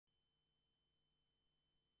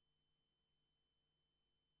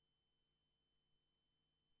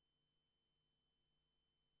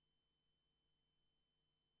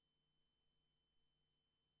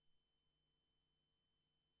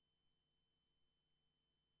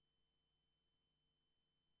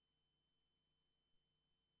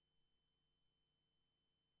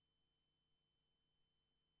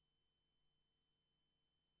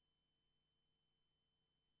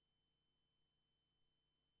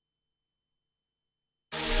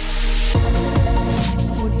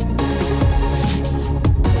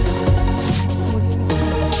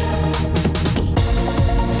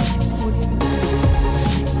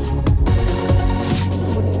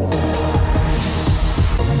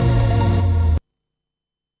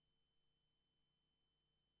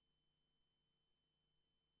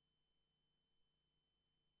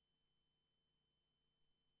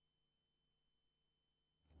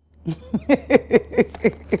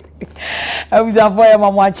I was a fire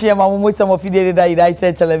mamma, mamma, some of you that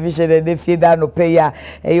United Television, and if you don't pay ya,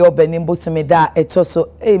 your benim bosom da, a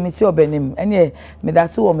tosso, Monsieur Benim, and ye, me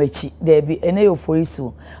that's so much, there be an eo for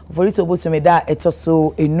isu bosom da, a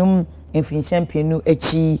tosso, a num, infin champion, a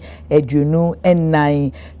chi, a drunu, and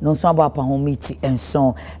nine, no samba pahomiti, and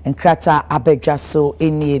so, and crata abejaso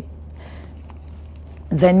in ye.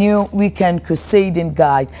 The new weekend crusading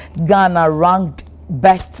guide, Ghana ranked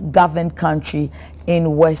best governed country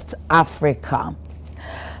in West Africa.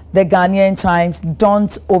 The Ghanaian Times,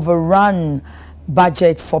 don't overrun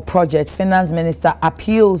budget for project. Finance Minister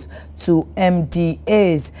appeals to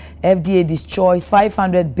MDAs. FDA destroys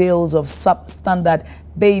 500 bales of substandard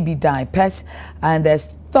baby diapers and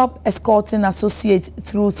stop escorting associates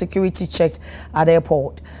through security checks at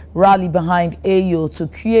airport. Rally behind AU to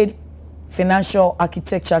create financial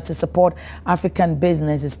architecture to support African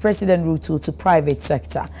businesses. President Ruto to private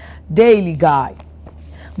sector. Daily Guide.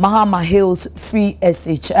 Mahama hails free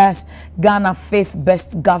SHS. Ghana fifth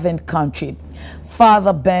best governed country.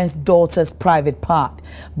 Father bans daughter's private part.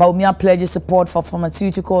 Baumia pledges support for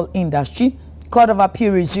pharmaceutical industry. Court of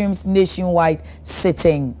Appeal resumes nationwide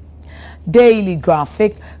sitting. Daily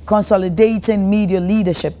Graphic. Consolidating media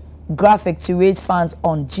leadership. Graphic to raise funds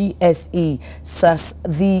on GSE, says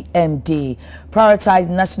the MD. Prioritize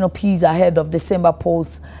national peace ahead of December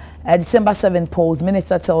polls. December 7 polls.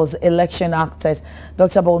 Minister tells election actors.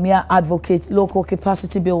 Dr. Baumia advocates local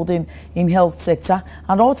capacity building in health sector,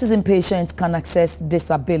 and autism patients can access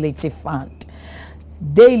disability fund.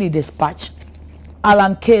 Daily Dispatch.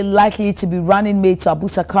 Alan K likely to be running mate to Abu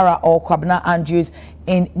Sakara or Kwabena Andrews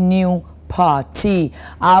in new party.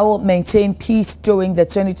 I will maintain peace during the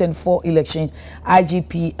 2024 elections.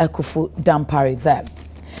 IGP Ekufu Dampari there.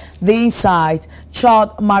 The Inside,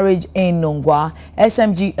 child marriage in Nongwa.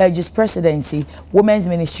 SMG urges presidency, women's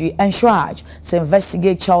ministry and Shraj to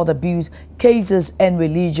investigate child abuse cases and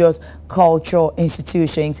religious cultural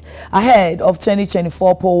institutions. Ahead of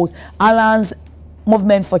 2024 polls, Alan's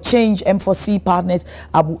Movement for Change M4C partners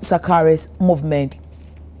Abu Sakari's movement.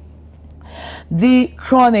 The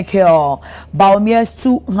Chronicle, Baumia's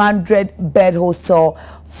 200-bed hostel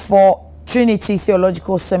for Trinity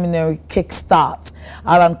Theological Seminary kickstart.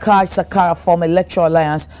 Alan Kaj Sakara form Electoral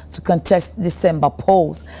Alliance to contest December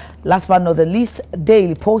polls. Last but not the least,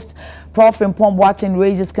 Daily Post. Prof. Mpom Boateng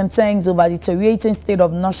raises concerns over deteriorating state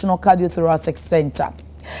of National Cardiothoracic Center.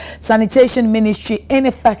 Sanitation Ministry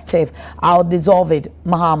ineffective. I'll dissolve it.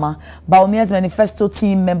 Mahama. Baumia's manifesto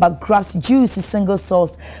team member grabs juicy single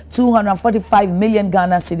source 245 million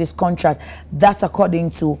Ghana cedis contract. That's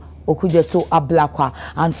according to Okujeto Ablakwa.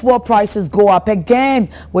 And fuel prices go up again,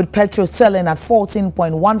 with petrol selling at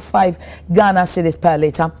 14.15 Ghana cedis per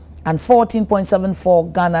litre and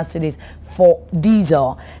 14.74 Ghana cedis for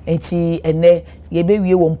diesel. Enti ene yebe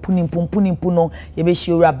wie won punimpuno yebe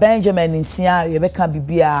shiura Benjamin nsia yebe kan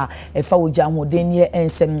bibia efa woja hoden ye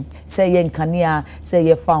ensem se ye nkanea se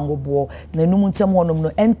ye fangobo na num ntem honom no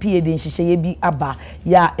NPA de nhihye ye bi aba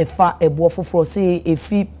ya efa ebo foforo se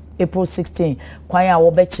efi April 16 kwanya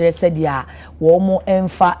wo be kire se dia wo mo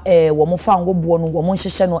emfa wo mo fangobo no wo mo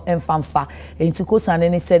nhihye no emfa enti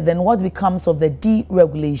Kosane said, then what becomes of the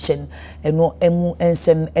deregulation no emu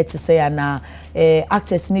ensem etise ya na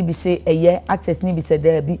access ni bi se access ni bi se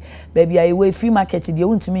there bi baby ayewe free market de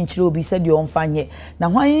wontumi nchire obi se de onfanye na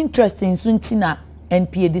hwan interesting so ntina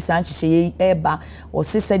NPA disanchye eba o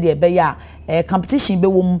se se de be ya competition be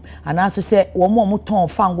wom anaso se wo mo ton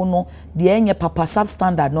fango no de enye papa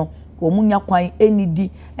substandard no wo munya kwan enidi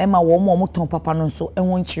ema wo mo ton papa no so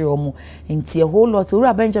enwo nchire omo nti a whole lot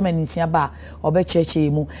ura Benjamin nsia ba obecheche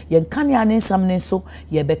mu ye nkane anensam ne so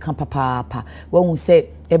ye be kan papa wo se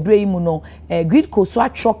Ebrahim no grid ko so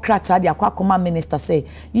atro krata de akwa minister say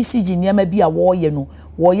ECG niam bi a wo ye no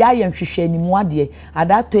wo ya ye nhwehwe animu ade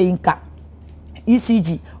adato yinka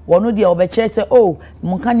ECG wono de obeche say oh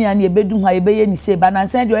munkania na ebedu ha ebeye ni say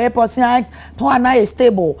banansan de person power na e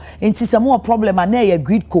stable enti some more problem na ye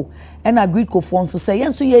grid ko na grid ko fon so say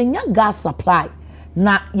yenso ye nya gas supply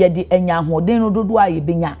na ye de enya hoden no dodo a ye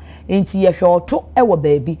benya enti ye hwoto e wo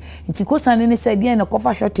baabi enti Kosane ne say de na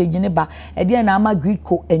kofa shortage ne ba e de na ama grid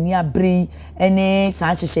ko ani abre ene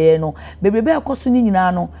san hyehye no bebrebe akoso ni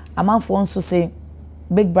nyina no amanfo nso say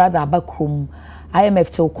big brother abakrom IMF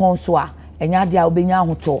to konso a enya dia obenya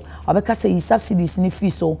ahoto obeka say subsidies ni fee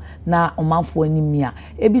so na omanfo animia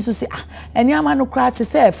ebi so say eni ama no kra te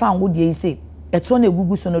say fa ngo die say eto na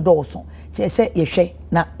egugu so no dɔɔso te say yehwe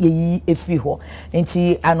na yeyi efiri ho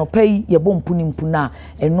enti anopai ye bompunimpuna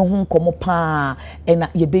eno ho nkomo pa ena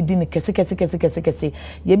ye bedi ne kese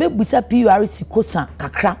yebe busa PURC kosa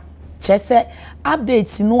kakra chese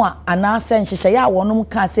updates no a anase nhehye ya wonum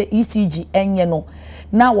ka se ECG enye no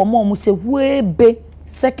na wo mo se webe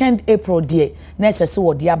 2nd April die na esese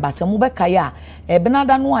wo dia base mo beka ya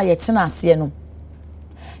benada no a yetena ase no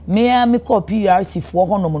me copy PRC for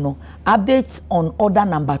honom no updates on order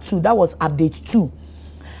number 2 that was update 2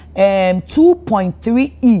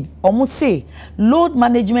 2.3e almost say load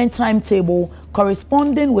management timetable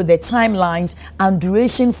corresponding with the timelines and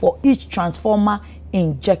duration for each transformer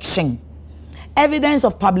injection. Evidence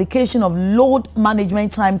of publication of load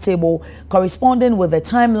management timetable corresponding with the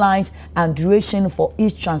timelines and duration for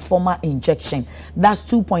each transformer injection. That's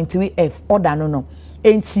 2.3f order no.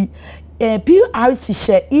 NC PRC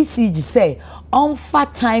share ECG say on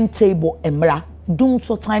fat timetable emra doom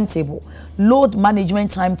so timetable load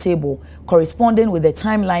management timetable corresponding with the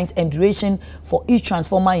timelines and duration for each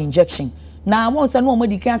transformer injection. Now once I know what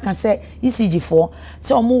can say ECG4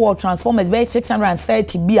 so more transformers by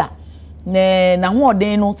 630 bia na ho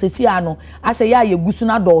den no sesi ano ase ya yegusu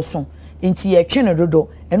na dɔɔso enti ye twene dodo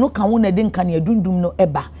eno ka wo na de nka ne adundum no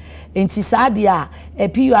eba enti saade a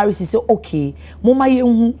PURC say okay moma ye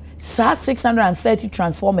hu sa 630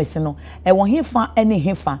 transformers no wo hefa ene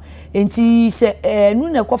hefa enti se nu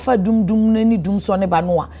na kofa dum ni dum so ne ba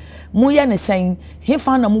no a mo ye ne sen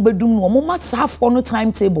hefa na mo bedum no mo ma sa afọ no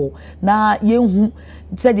timetable na ye hu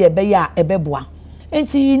se de ebe ya ebeboa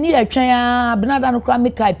enti ni atwan a benada no kra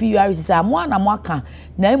me kai PURC say mo na mo aka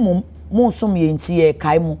na emum mo nsom ye enti ye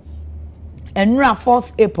kai mo enra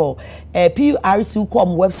 4th April PURC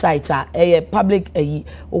com website public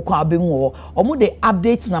okwa abenwo omo de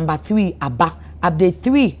update number 3 aba update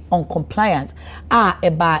 3 on compliance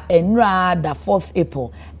eba enra da 4th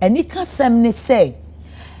April eni kasem ne say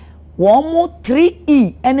womo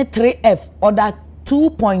 3e and 3f order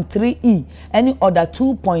 2.3e any order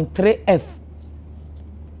 2.3f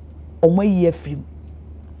omo ye film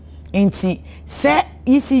enti say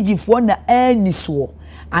ECG for na any so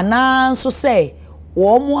ana so say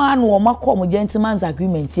womo anu womo akom gentleman's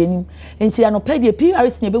agreement enim enti anopa de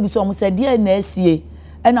PRC ne bebu so omo say de na asie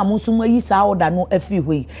ena mo so yi sa order no afri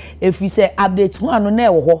hoi efi say update 1 no na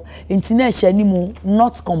ewo ho enti na ehya nimu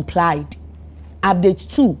not complied update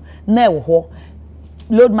 2 na ewo ho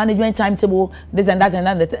load management timetable this and that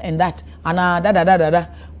and that ana da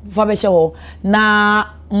for be ho na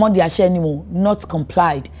mo de ahya nimu not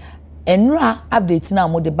complied enra update na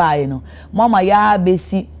mo de buy no mama ya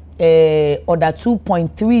besi order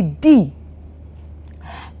 2.3d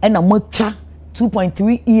ena mo twa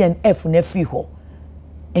 2.3e and f na free ho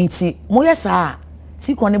enti mo yesa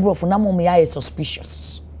si kwone brofo na mo ya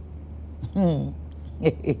suspicious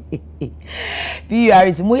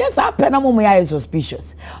PRC mo yesa pe na mo ya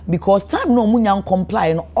suspicious because time no munya comply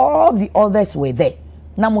and all the others were there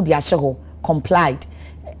na mo de ahye ho complied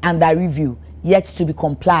and that review yet to be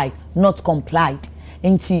complied not complied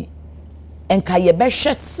enti enka ye be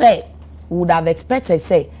hwe say would have expected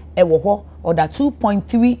say ewo ho order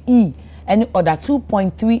 2.3e and order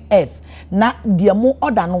 2.3f na de mo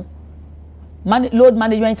order no load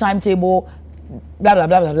management timetable blah blah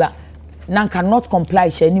blah blah blah na cannot comply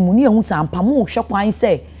she ni mu ni ehun sampa mo hwe kwan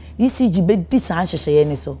say ECG be di san hwehwe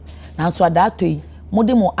ni so na so adato yi mo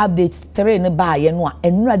de mo update 3 ne ba ye no a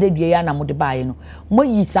enura de due ya na mo de ba ye no mo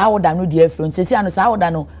yi sa order no de afro ntesi ano sa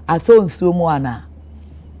order no aso Nsroma ana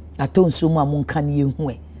ato Nsroma mo nka ne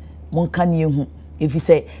ehu mo nka ne ehu if you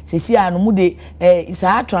say sesi ano mo de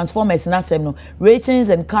sa transformers na sem no ratings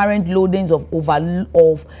and current loadings of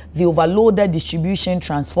the overloaded distribution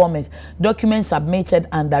transformers documents submitted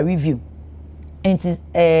under review and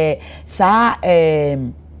sa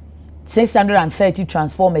 630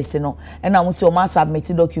 transformers no and I say o ma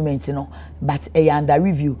submit documents no but under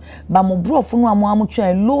review but mo brofo no am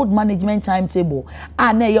twen load management timetable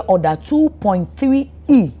na ye order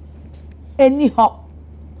 2.3e anyhow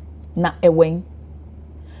na ewen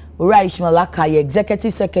right malaka ye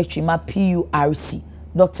executive secretary ma PURC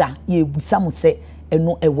doctor ye busamu se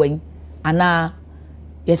eno ewen ana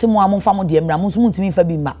yesi mo amfa mo de mra mo so mutimi fa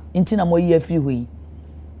bi ma nti na mo yi afiri hoyi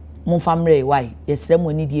mo famre why yesre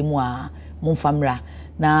mo ni die mu a mo famra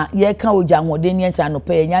na ye ka oja hoden ni ensa no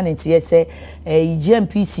pe nya ne tie se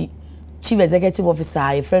GMPC chief executive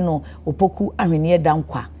officer ye frɛ no opoku ahwene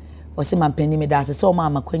dankwa o se mampani me da se o ma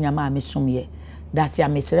makwanya ma me somye da se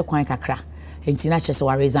amesere kwan kakra enti na kyese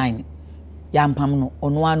wa resign ya mpam no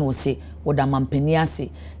ono anu o se oda mampani ase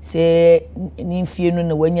se ni mfie no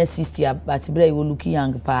na wanya 60 but bra you look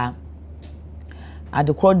young pa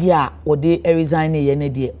adekro dia ode resign ye ne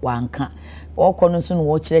de wanka okọ no so no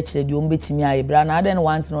wo kyerɛkyerɛ de ombetimi aye bra na aden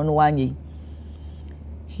want no no wanye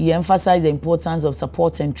He emphasized the importance of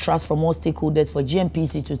support and trust from all stakeholders for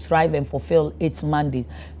GMPC to thrive and fulfill its mandate.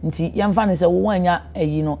 Nti yamfa say wo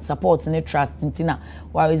wanya support and trust nti na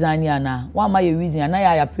wa reason na wa ma your reason na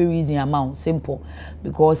ya pre reason amount simple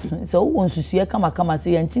because so won susuye kama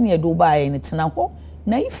say nti na do ba e tena ho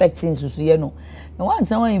na infecting susuye no na wan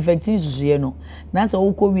san wan infecting susuye no na so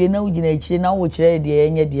wo ko wie na wo gina echi na wo kire de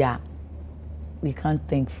enye dia we can't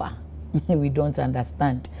think far. We don't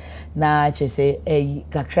understand na chese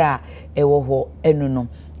kakra ewo ho enu no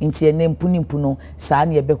nti ene mpuni no saa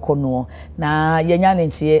na ebekọ no na yenya ne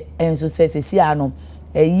ntie enso sesi ano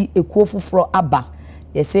ekuo fufuro aba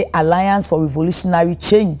yese Alliance for Revolutionary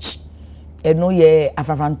Change eno ye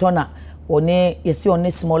afafantona one yese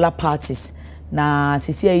one smaller parties na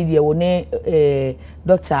sisi ayi one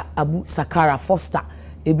Dr. Abu Sakara Foster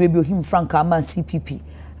ebrebi ohim Frank Ama CPP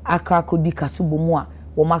aka kodi kasubomu a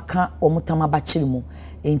womaka omutama bachirimu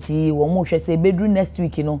enti womo hwese bedru next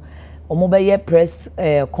week no omo be press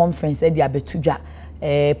conference e dia betudwa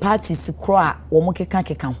parties kro a womo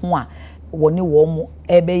keka ho a woni womo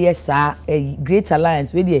ebe ye saa Great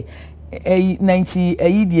Alliance we die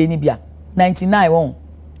 90 die ni bia 99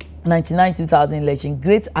 2000 election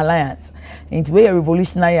Great Alliance enti we a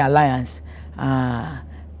revolutionary alliance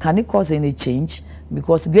can it cause any change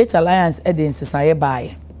because Great Alliance edin society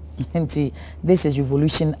by this is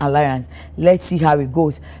Revolution Alliance. Let's see how it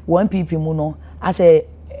goes. One people muno as a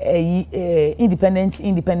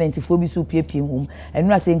independent for be so PPM and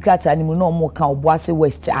no as in crata and no more can Boise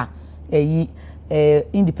West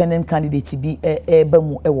independent candidate to be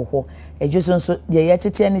bemu ewo ho just so the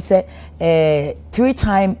yetete and say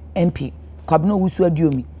 3-time MP kwabno wusu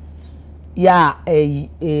adiomi ya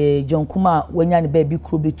John Kuma wanya ne baby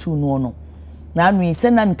kro betu no na anu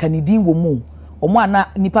se na kanidin wo mu omo ana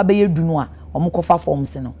nipa be yedu no a omo kofa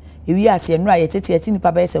forms no ewi ase enura yetete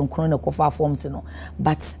nipa be se nkron na kofa forms no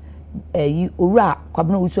but owura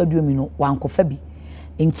kwabena wusu aduomi no wankofa bi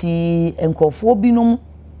enti enkrofo bi no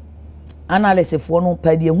analysis fo no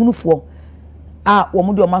pa die hunufo a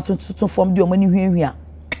wo de o masoto form de o mani hwehwea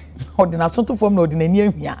odi na soto form na odi na ni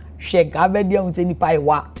ahwea hwe ga be de hu se nipa e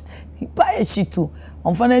what nipa e shitu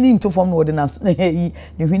onfana ni nto form na odi na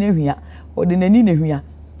ni hwehwea odi na ni na hwea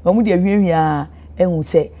omu de hwehwea ehun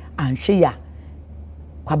se anhwe ya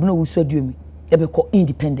kwabena wusu aduomi ebeko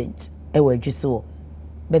independent ewe adwiso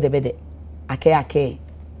bede ake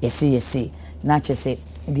yesi na chese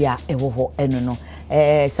dia ehoho eno no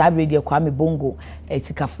sabre dia Kwame Bongo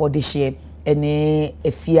etikafo de hye ene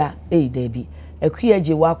efia debi akua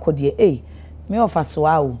je wa akode me ofa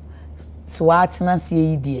soa o soa tena se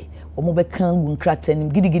yi die omo be kan gu nkrata nim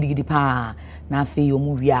gidigidi pa na afi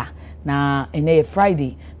omo wia na ene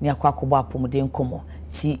Friday ni akwakobo apomuden komo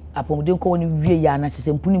ti apomuden komo ni wie ya na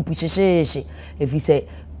chese mpunimpu hyehye efi se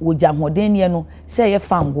woja hoden ne no se ye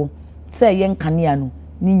fango se ye nkanea no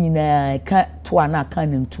ni nyina ka to ana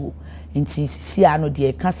kan ntu nti si ano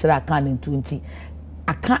de ka sra kan ntu nti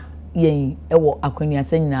aka yen ewo akwanua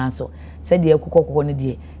sanyina so se de kokokoko ne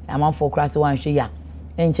de amanfo krase wanhwe ya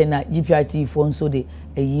enche na GPRT fo nso de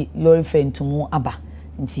lorry fentumu aba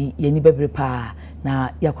nti yeni bebre pa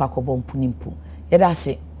na yakwakobo mpunimpu yeda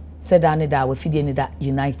se seda ne da wafidie ne da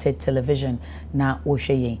United Television na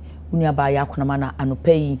wohwe yen unia ba yakonama na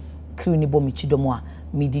anopai kriu ni bomichidomo a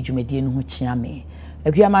midi dwumadie no ho chia me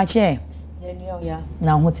akua ma che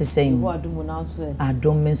na ho te sen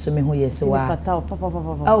adom me nso me ho yese wa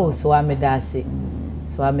so amedase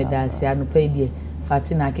anopai die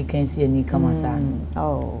fatina akekansi ani kama sa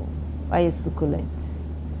why succulent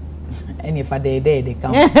and if I de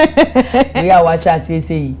come we are watching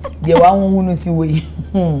say the one who no see we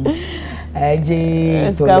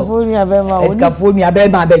Escaphonia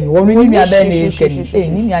bema be you only me abena is kenny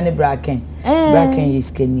ni ane bracken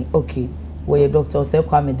is kenny okay where your doctor say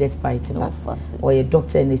Kwame despite that or your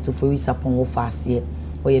doctor needs to for upon wo fast here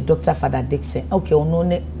or your doctor Father Dixon okay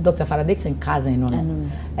no Dr. Father Dixon cousin no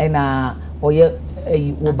and or your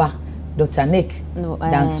oba Dr. Nick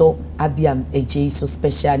Danso Abiam AJ so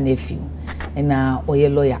special nephew and or your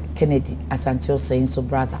lawyer Kennedy Asantio saying so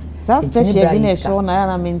brother special been show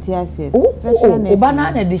na mentiases special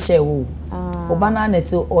obana na de share obana na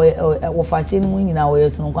so o fase no nyina o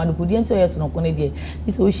yeso no kwando kudi ento yeso no kone de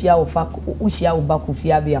isi o hia o fa o hia o ba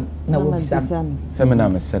kofi Abiam na wo bisa seminar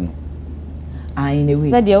me se no in a way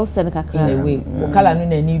said you send kakra in a way o kala no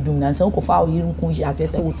na ni dum na se o ko fa o yiru kun hia se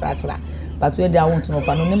wo frafra but we dey want to know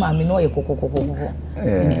fa no ne ma me no ye kokokoko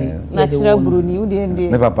natural bruni u de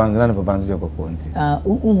ne papa nzana ne papa nzo kokoko nti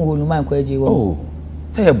unhu no man ko aje wo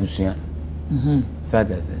say abusua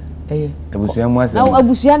sada say abusua mu ase na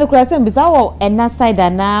abusua ne kura se mbisa wo ena side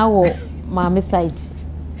na wo mama side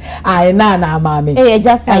ai na mami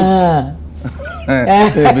just side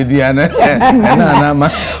Bidiana na ma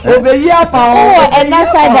obeyi afa and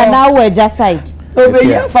that side now we just side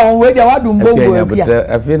obeyi afa we dey wadun bongo bia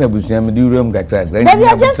afi na busuam di room kakra baby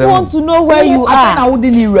I just want to know where you are na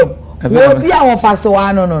wudi ni room wo bia wo fa so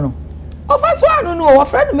anu no ofa so anu no wo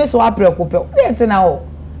friend me so aprekupe wo dey tina ho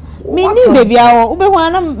me ni baby awo ube ho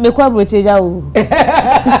na me kwa brocheja wo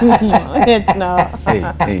now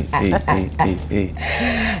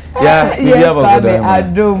yeah yes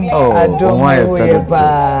adom we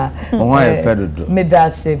ba why fedodo me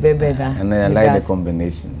that say baby da and I like the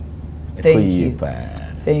combination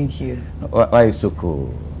thank you why soko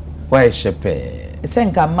why shepe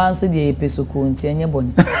senka manso de epesoko nti enye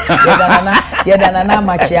boni yedana na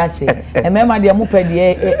machi ase emema de mu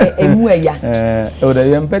pede emu eya o da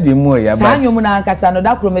yem pede emu eya ba sanyo na ankasa no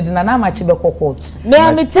da kromedina na machi be kokot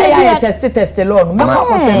me tell ya test alone me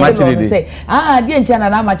kokot alone say de ntia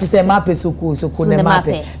na machi say ma pesoko soko ne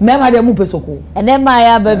mape mema de mu pesoko ene ma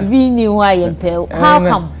ya ba bibi ni ho ayempe how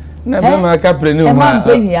come na be ma ka prenu ma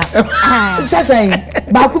mpehia sasan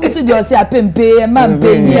ba ku bisu de o se apempe ma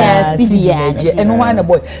mpehia sidimeje eno ho na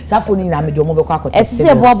boy safoni na me de mo be kwa akota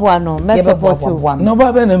se bobo no me support no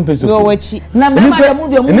ba be na mpesoko no wachi na me ma de mu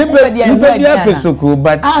de mu pe de pesoko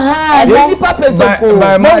but ni pa pesoko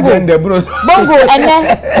ba ma de de bro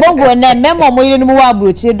bongo ene memo mo yire no mu wa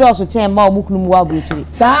abrochire do so chen ma o mu kunu mu wa abrochire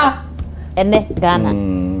sa ene Ghana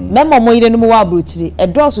memo mo yire no mu wa abrochire e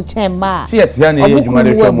do so chen ma si etia na ye adwuma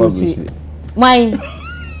de twa mo abrochire mai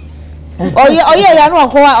oye ya no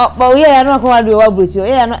akwa do wa abrochire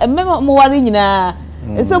oye ya no memo mo wari nyina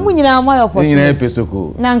eso mu nyina ma yo pochi nyina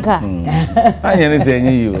pesoko nanka anya ne se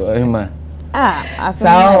enyi yo ehima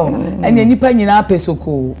sao anya nipa nyina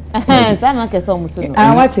pesoko sa na keso mu so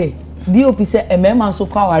no wate DOP say emema so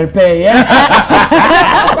kwa repair yeah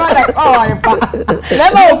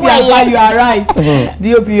DOP you are right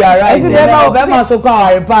DOP you are right emema so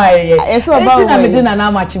kwa repair yeah eso about na medina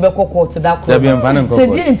na machi be kokot da ko say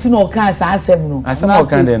dey nti no kan sa asem no asem o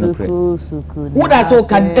kan dey no pre wo da so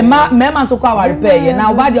kan emema so kwa repair yeah na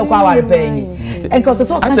oba dey kwa repair yeah enko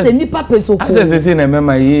so kan say nipa pesoko asese na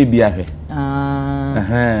emema ye bi ahwe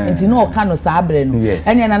nti no kan no sa abre no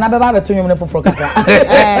enya na be ba beto nwom ne foforo kakra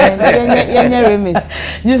yenye remix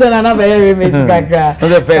Jesus na be remix kakra no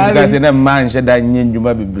the first guy say na man sheda nye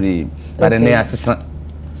ndwuma bebre but ne asesa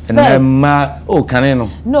na ma o kan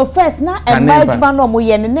no first na environment no mo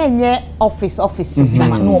ye na enye office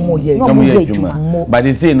but no mo ye but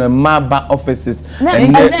they say no ma ba offices na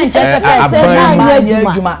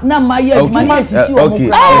ma ye adwuma na sisi o mo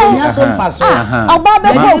nya so mfaso oba be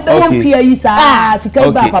ko pia yi sa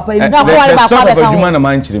sika ba papa yi na ko wale papa be adwuma na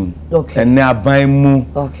man chirim ene aban mu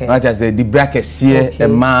na cha say the bracket here e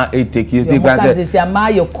ma e take you think say ma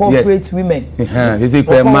your corporate women he say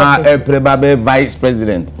ko ma probable vice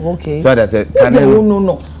president okay so that's it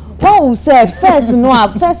no who said first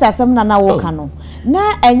asem na wo ka no na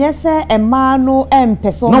enye se ema no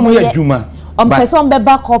empeso no mo ya dwuma person be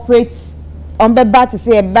back corporate on be back to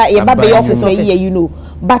say ye ba be office here you know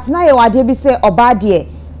but na ye wade bi say oba de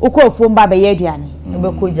ukofo mba be ye aduane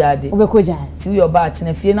obeko jade ti we oba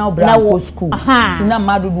atene fie na obra ko school ti na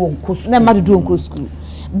madodo onko school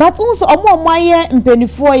but also omo aye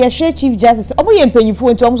mpenifo ye hwe chief justice omo ye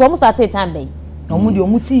mpenifo nti omo start time be omo di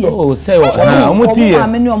omo ti ye oh say omo ti ye omo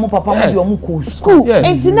ameni omo papa mo di omo ko school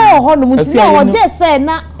enti na ho no muti na ho je say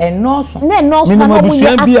na enoso na no mo ye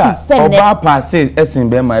active say oba pass esin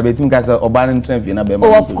be ma betim ka say oba no tran fi na be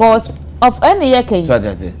ma of course of any year can so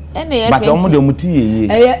that's it any but omo de omo ti ye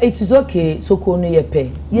it is okay soko no ye pe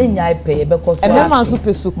ye nya pe ye be ko so mema so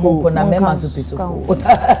pe soko mo na mema so pe soko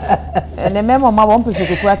ene mema ma bon pe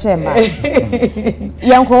soko ku a chema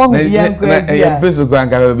yanko wo ye pe soko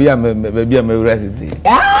anga be a me wura sisi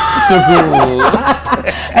soko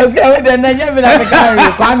okay we den nya me na me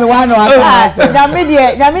ka kwa me wa no aka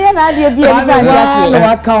nyame na ade bi e ba nya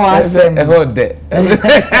wa ka wa asem e ho de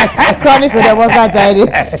chronicle de bosa tire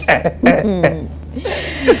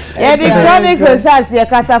the chronicle shas ye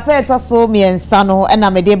kratafe to so miensa no na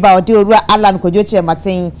me de ba ode owura Alan Kodwoche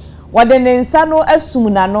Maten wode ne nsa no asum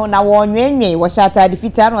na no na wonwenwe wo shata de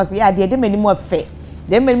fita no se ya de manimu afe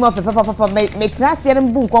de manimu afe papa me trase re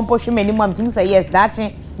mbu nkompo hwe manimu am tim say yes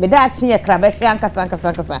dachi me dachi ye krabe hwe ankasa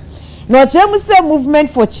no chemu say movement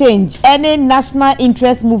for change any national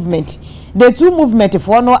interest movement the two movement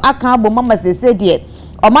for no aka abo mama se de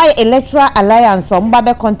my electoral alliance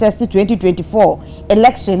omba contest 2024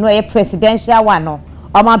 election no e presidential one no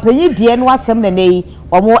omampanyi die no asem na nei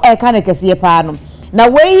omo e ka na kese pa no na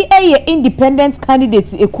wei e independent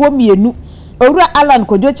candidate ekuomienu owura Alan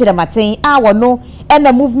Kodwoche Maten a wono and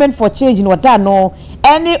the movement for change no da no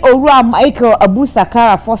any owura Michael Abu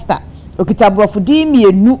Sakara Foster okitabrofudi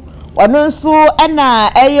mienu ono nso na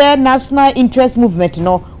eye national interest movement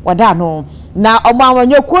no wada no na omo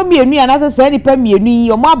awanyo ko mienu ya na se nipa mienu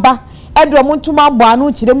yi omo aba edo omo ntuma agbo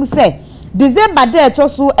anu kire mu se December day to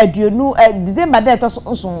so aduonu December day to so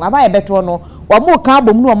nso aba ye beto no omo kan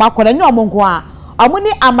abom no omo akora nya omo nko a omo ni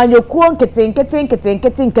amanyokuo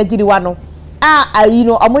nkete nkagiriwa no you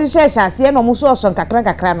know omo hye no omo so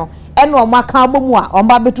nkakra no eno omo aka abom a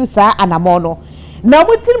omo abetu saa anamo no na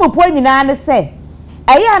omo tiri mo po nyina ne se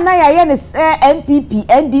aya na ya ne MPP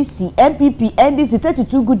NDC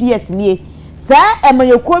 32 good years nie saa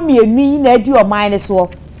amanyokuo mienu na adi oman ne so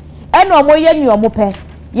eno omo ye ni omo pe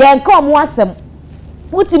ye nka omo asem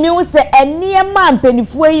wutimi wo se eniema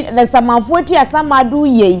mpanifuo yi na samanfuo ti asamadu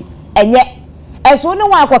ye enye eso ne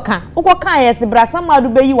wa akoka ukoka yes bra asamadu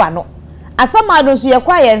beyi wa no asamadu so ye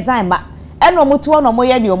kwa ye nsan ma eno omo to no omo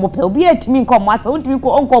ye ni omo pe obi etimi nka omo asa wutimi ko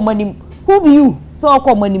onko omo nim who be you so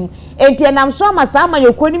onko omo nim enti na Nsroma sama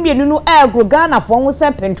yekwo ni mienu no egro Ghana fo ho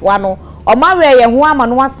se pentoa no omo awe ye ho ama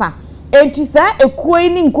no asa enti sa ekuo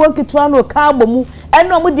ni nko kitwa no ka agbomu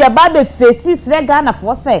eno omo dia ba be face sre Ghana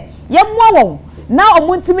fo se ye moa won na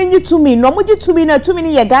omo ntimi nyitumi no omo gitumi na tumi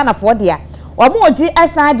ni ye Ghana fo dia omo oji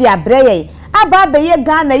esa dia breye aba be ye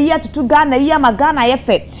Ghana yi atutu Ghana yi ama Ghana ye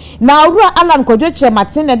fe na owura Alan Kodwoche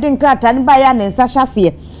Martin na din krata ne ba ya ne nsa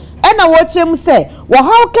hyase ena wo chem se wo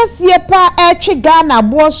haw kase pa etwe Ghana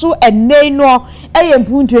bo so enei no eye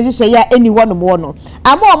mpuntu ehye ya eni wono mo no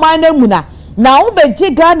ama oman na muna na wo beje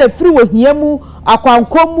Ghana firi wo hiamu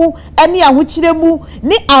akwankomu eni ahokyiremu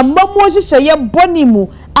ni amamu ohye ye boni mu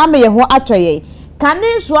ama ye ho atoye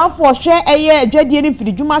kane so afo hwe eye adwadie ni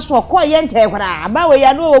firi dwuma so ko ye nche kwara aba we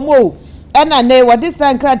ya no wo mo ena ne wodi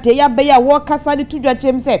sankrate ya be ya wo kasa ni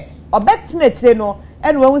tudwachem se obetine kire no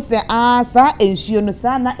ena wo se sa ensuo no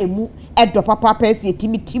sa na emu edo papa pese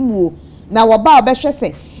etimi na wo ba obehwe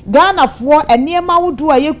se Ghana fo eniema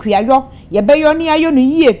wodu aye kuayo ye beyo ne ayo no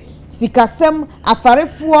yie sikasem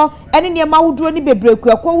afarefo ene niema wodu ni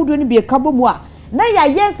bebreku akwa wodu ni be kabomu a na ya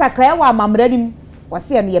ye sakra wa amamranim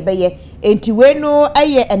wase no ye beye enti we no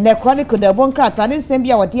eye ene chronicle de bonkrata ne nsem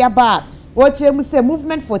bia wode aba woche mu se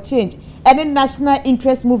movement for change ene national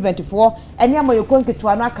interest movement for ene amoyoko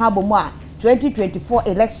nketwa no aka abomu a 2024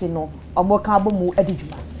 election no omo ka abomu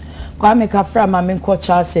adijuma kwa me ka fra ma me nko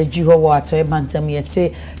Charles Ejiho wo ato e bantam ye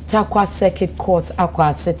se takwa circuit court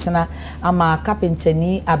akwa setena ama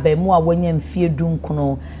carpentani abemu a wanya mfie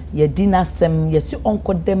dunkuno ye dinasem ye si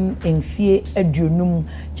onkodem mfie aduonum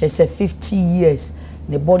chese 50 years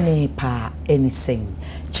ne bone pa anything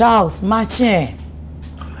Charles mache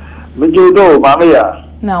Mejodo mama ya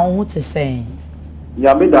na wo te sen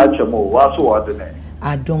ya me da chemo waso wodene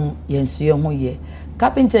adon yensuye ho ye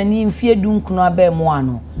carpentani mfie dunkuno abemu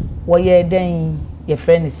ano wo ye den ye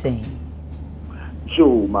friend sen so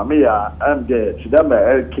mama ya am de sidama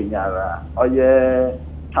Kenyara oye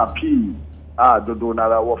tapi dodo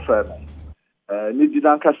nara wo fe ni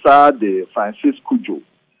didan kasa de Francis Kujo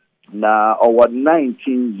na over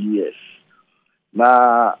 19 years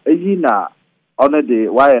na eyi na ono de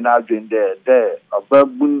why na adwen de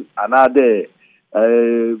obabun anade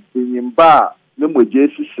binyimba ne moje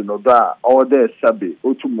sisi no da all de sabe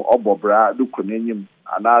otumu obobra du konanyim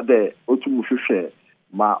anade otumu hwehwe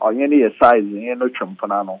ma onye ne ye size yen no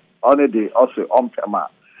twempana no ono de also ompema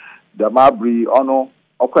the mabri ono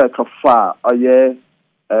okweka fa oye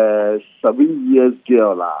 7 years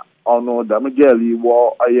girl la ono the girl yi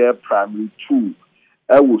wo oye primary 2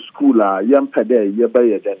 ewo school a yempede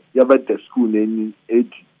yebeye den yebede school neni 8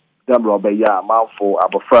 dem robe ya manfo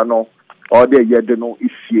abofra no all de yede no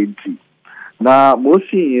isienti na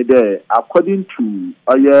mosi de according to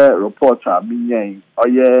oye reporter minyen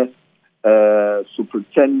oye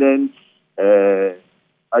superintendent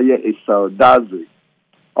oye Isel Dazi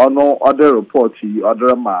ono other report yi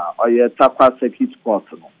other ma oye Takwa Circuit Court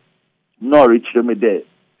no reach me there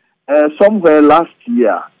somewhere last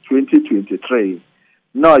year 2023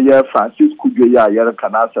 no yeah Francis Kujo ya yere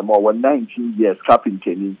kanasa mo 19 years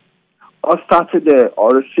carpentry or started there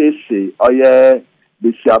or say oye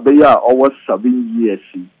besiabeya over 7 years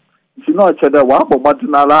it's not that one but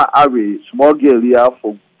matinala are small girl here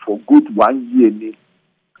for good 1 year ni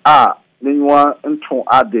nenwa nto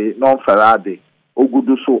ade no ferade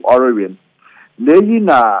ogudu so orien leyi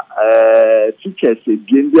na teachers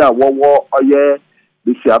again dia wo oye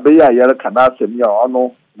besiabeya yere kanasa mi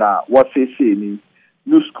ono na what say ni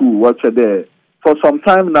new school what there for some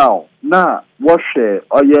time now na what share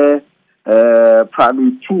oye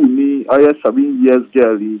primary 2 ni oye 7 years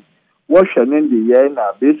girl what share nende ye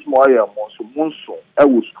na base more monso e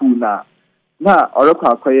wo school na na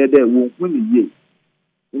ọrịkwa akwaye de wo hu ni ye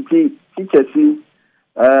nti teachers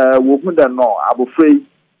wo hu da no abofrei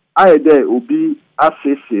aye de obi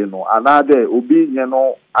asese no anade obi nye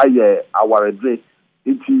no aye awaredre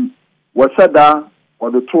nti wo sada wo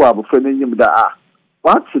do to abofrei no nyim da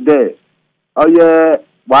what de oye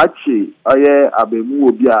wachi oye abemu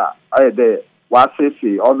obi a aye de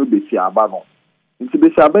wasese onu besi aba no nti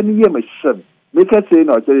besi aba ni ye mehye make say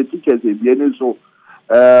no teachers e bi eni so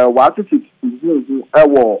watiti hu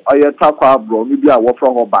ewo oye takwa bro ni bia wo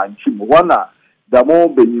from banchi mo wana da mo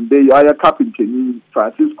benyimbe oye carpenter ni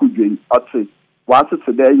Francisco Dwey ote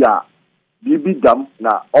watiti de ya bibi dam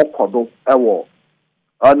na okodo ewo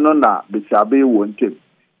ono na besiabe wo ntem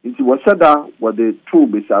nti wo sada wo de two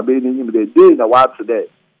besiabe ni nyim de day na watiti de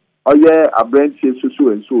oye abrantie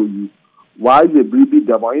susu enso yi wa ye bibi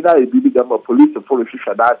dam ina ye bibi dam police for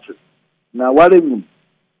hwehwe dachi na wale nyim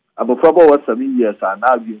abofrabo was 7 years and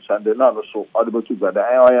now you Sunday no so audible to brother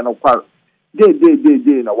oye no kwar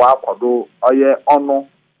day na wa akodo oye ono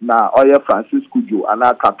na oye Francisco Dwey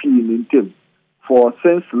ana kapi ni ntem for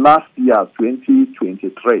since last year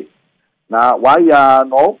 2023 na wa ya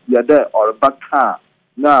no ye de orbaka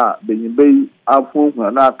na benyimbe afu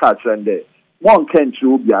na ka trende mon kenchi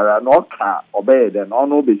obiara no ka obeye de no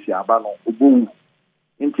no besi aba no obowu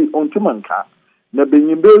nti ontumanka na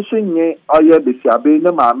benyimbe so nye oye besiabe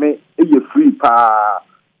na maame eye free pa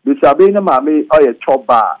besiabe na maame oye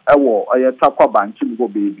choba ewo oye takwa banchi go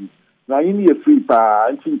baby na yin ye free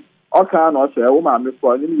pa nti oka na o se wo maame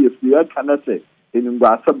ko ni ye free aka na se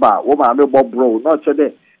enungwa aseba wo maame bobro na o che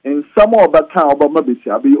de nsam obaka obama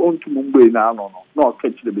besiabe ontum mgbe na ano no na o ka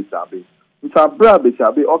chire besiabe nta bra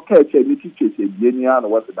besiabe o ka che ni teachers e bie ni ano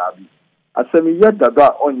what da bi asemi ye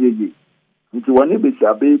dada onye ye nti woni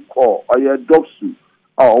besiabe ko oye dopsu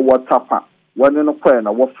watapa woni no kwa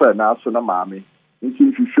na wo fra na aso na maame nti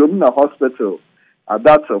hwehwem na hospital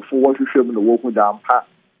adata for wo hwehwem na wo hu da mpa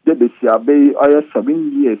de besiabe oye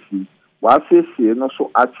 7 years wa sese no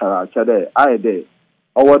so achara de aide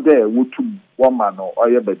owo de wotu woma no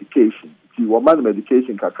oye medication nti woma no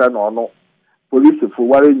medication kakra na ono police for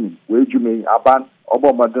warenyi we dwumen aban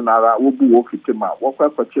obo modinara wo bu wo fitima wo kwa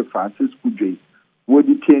kwache Francisco Dwey wo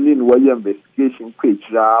detaining wo investigation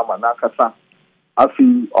kwechira manakasa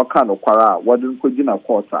afi oka no kwara wodin kogina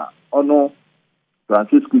court ono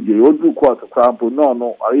Francisco Dwey odu court kwampo no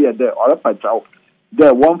no ore de ore pachaw de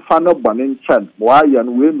one final banin chan wa ya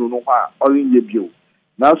no we no ha ore ye bio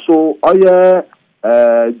na so oye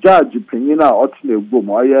judge pinyina otine gbo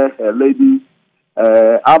mo oye lady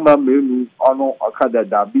ama menu ono okada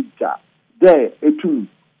dabija de etum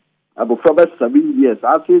abofra 7 years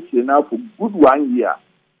after na for good 1 year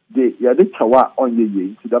de ya de chawa onye ye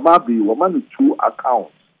nti da ma bi wo man 2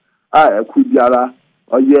 accounts akubiara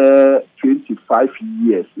oye 25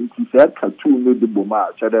 years nti se ka 2 no de boma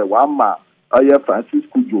chere wa ma oye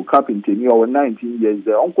Francisco Dwey carpenter ni o 19 years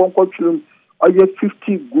de onkonko twum oye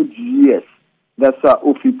 50 good years that's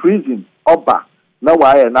ofi prison oba na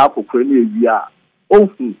wa ya na akokore na ewia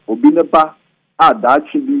ohu obi ne ba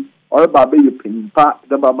adachi bi or ba be yepimpa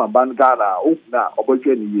de ba ma ban Ghana ohu na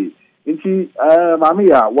obotwe ni ye nti mama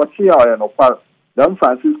ya wachi ya oye no kwar dan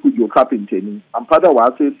Francisco Dwey carpenter ni ampada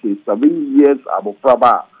wa say 7 years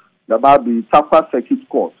abofraba da ba bi Takwa Circuit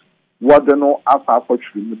Court wode no afa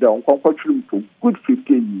akotwiri de onkonkotwiri for good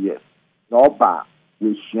 15 years na oba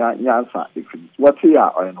we shia nyansa efini wachi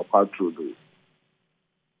ya oye no kwar true do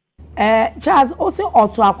Charles ose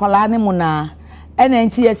oto akwala ne mu na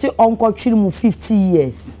nti yesi onkotwiri mu 50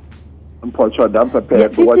 years Mpocho dam prepare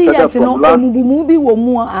 50 years no omubumu bi wo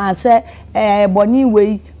mu ase boni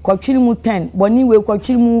we kwatwiri mu 10 boni we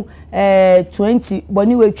kwatwiri mu 20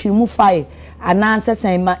 boni we twiri mu 5 ananse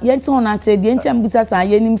senma yenti hona se de yenti ambisa san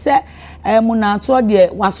yenim se mu na to de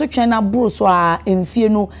wasotwe na bro so a emfie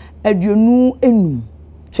no aduonu enum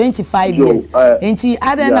 25 years enti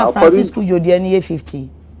adena Francisco Dwey de ne 50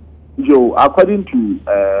 Joe, according to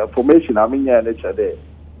information I mean yeah nature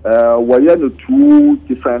were no 2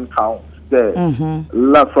 different counts there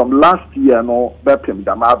from last year no bepim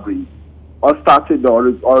damabri or started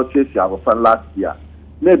or chase abofan last year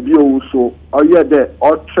maybe also or yeah there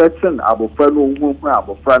or threaten abofan no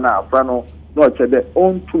abofan afran no chede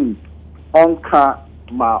on tun onka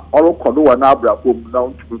ma or kodo wa na abrabom na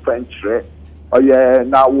to French oye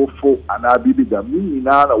na wofo ana bibi da mi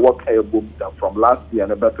na work bom da from last year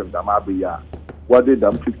na better than abia what did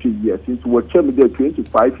them 50 years since we came there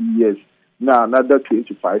 25 years na another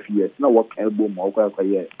 25 years na work bom o kwa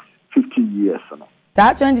 50 years no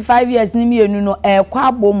that 25 years ni mienu no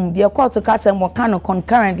kwa bom de court case mo kan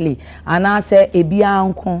concurrently ana say ebia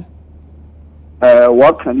nko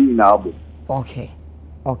what can you now okay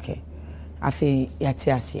afi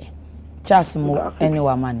yati ase chas mo ene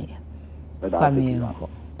wa mane kwame nko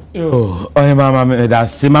yo mama me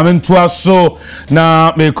that's mama ntua so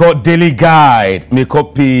na me call daily guide me call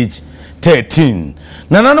page 13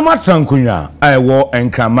 na nanu matrankunya aiwo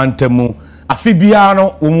enkramantemu afi bia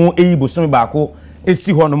no wo mu eyibosomi baako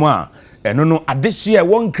esi ho no mu a eno no adehye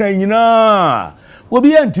won kran nyina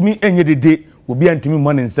obi antimi enye dede obi antimi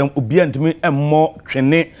mo ne nsam obi antimi emmo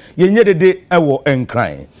twene yenye dede ewo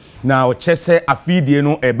enkran na o chese afidie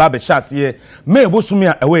no eba be hyase me bosomi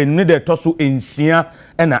a ewe ne de toso ensia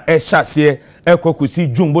na hyase ekokosi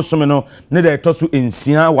dwum bosomi no ne de toso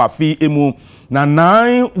ensia wafi emu na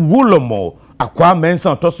nan wulomo akwa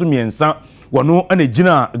mensa toso miensa wono ane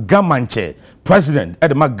gina gamanche president at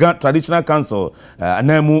the Maga Traditional Council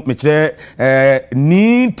anamu meche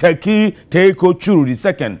ni taki teko churu the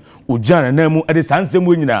second ujana anamu ade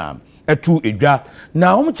sansemu nyina etu edwa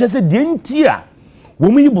na wo chese de ntia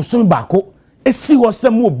wo mu yibosom baako esi ho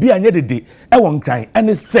sem obi anye dede e won kan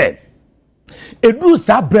ene said eduru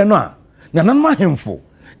sa bre no a na nan ma hemfo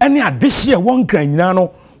ene adehye won kan nyina no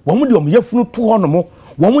wo mu de om yefunu to ho no mo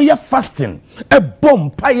wo ye fasting e bom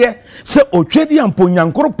paye se otwedi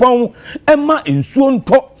amponyankoropon e ma ensuo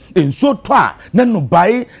nto a na no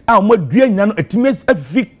bai a mo dua nyina no etimes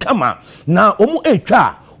afi kama na omu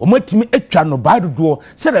etwa omu etimi etwa no bai dodo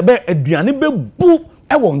se de be aduane be bu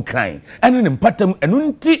e won kan ene ne mpatam enu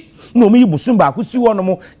nti na omu yibusun ba ko si wo no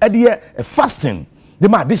mo e de fasting de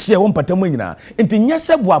ma de hye won patam nyina enti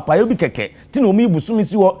nyese bu apaye bi keke ti na omu yibusun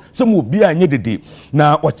si wo se mo obi anye dede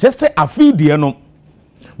na o chese afidie no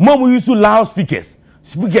mamu yusu loud speakers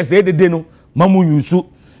edede no mamu yusu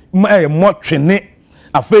mo twene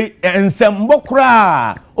afei ensem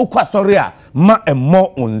mbokra okwa sori a ma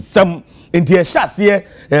emmo onsem enti e hyase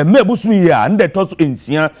mebusumi ya nde toso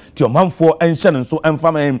ensia ti omanfo enhye nso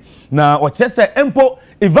emfama na o chese empo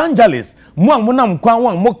evangelist mo amonam kwan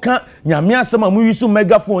wan mo ka nyame asema mo yusu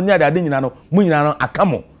megaphone ni ade nyina no mo nyina no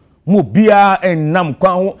akamo mo bia ennam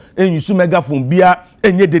kwan ho enyusu megaphone bia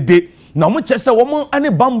enye dede na mo chese wo mo ane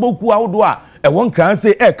bamboku awodo a e won kran se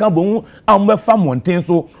e ka bo a mo befa monten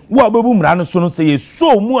so wo abebu mra no so no se ye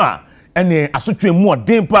so mu a ene asotwe mu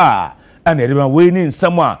odin pa ane reba we ni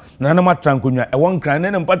nsam a na na matrankonwa e won kran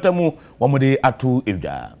ne mpatamu wo mo de ato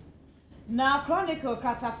edwa na chronicle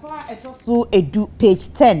katafa esoso edu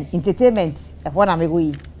page 10 entertainment e wona me go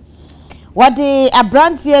yi wade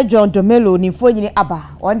abrantie John Domelo ni fonyini aba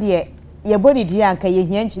wonde ye boni di anka ye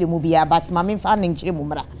hia nchire mu bia but mame fa ne nchire mu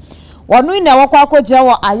mra wonu na wakwa akogye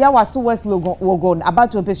wo ayawa so West Logon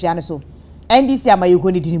about opesua ne so NDC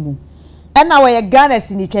amayeko ni dinimu ena wo ye Ghana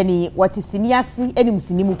sinitwani wati siniase enim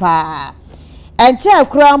sinimu pa enche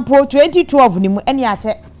krampo 2012 nimu eni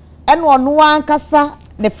ache eno ono ankasa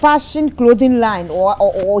the fashion clothing line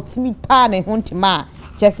or timi pa ne hontima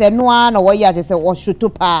chese noa na wo ya chese wo shoto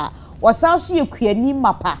pa wo sanso ye kuani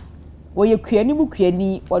mapa wo ye kuani mu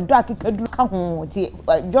kuani wodo akekadu ka ho ti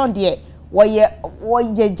John de wo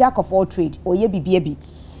ye jack of all trade wo ye bibia bi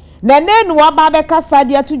na nenu aba be kasa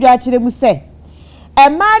de atudwa akire mu se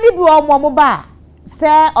emani bi omo ba se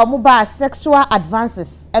omo ba sexual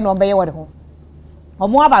advances eno ombe wo de ho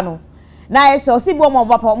omo aba no na ese osi bi omo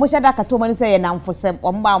ba pa omo hyeda kato mani se ye namfo sem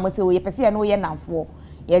omo ba omo se wo ye pese ye no ye namfo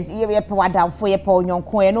ye pe wadamfo ye pe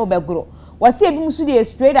onyonko ye no begro wasi ebi musu de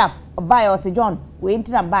straight up buy o se John we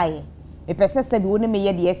ntina buy e pese se bi woni me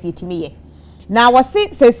ye de ese etimi ye na wasi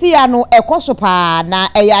sesi ya no ekoso pa na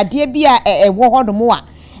eyade bi a ewo hodomo a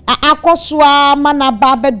akosoa mana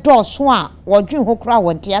ba be doso a wodwen ho kra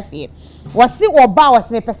wonte ase wasi oba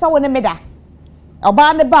wasi me pese woni meda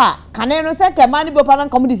oba ne ba kane no se ke mani bo pa na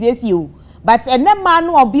kom dis esi o but ene ma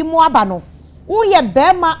no obi mu aba no wo ye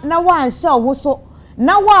bema na wa anhye wo so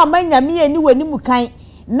na wa amanyame ani wani mu kan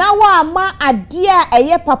na wa ma ade a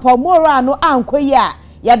eye papa mora no ankoyi a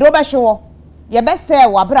ye do be hwewo ye be se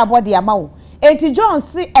wa brabo de ama wo enti John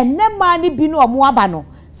si enema ni bi no omo aba no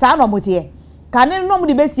saa no motie kane no mo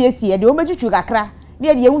de besiesie de o metwitwu kakra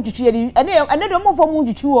ne de ehun twitwu ene de mo fo mo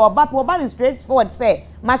twitwu oba no straight forward say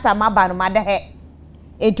masa maba no made he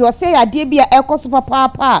enti o say ade bi a ekoso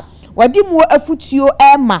papa wadi mu afutuo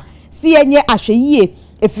ema si enye ahweyie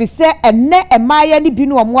efrise enne emaya ni bi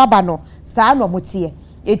no omo aba no saa no motie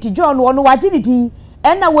enti John wono waje didin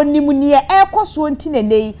ena wonimu ne ekoso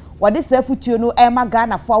ntinenei wade sefutuo no ema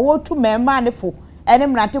Ghana fo awotu mema ne fo ene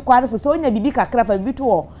mrante kware fo so onya bibi kakra fa bibi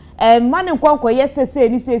to mane nkwanko yesese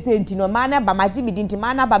ni sese ntino mane ba maji bidi nti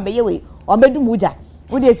mane ba meyewe o medum uja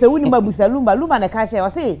wode se wuni mabusalumba luma na ka che o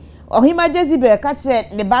se ohima jezibe ka che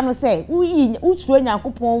ne ba no se uyi uturo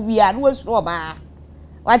nyankopon wi a no wasuro ba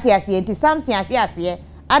wate ase nti samson ahwe ase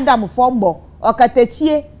Adam fombo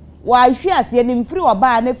okatachie wa ahwe ase ni mfiri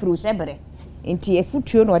oba na firi ohebere Inti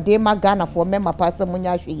efutuo no de ma Ghana for member pasa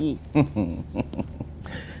munya hwe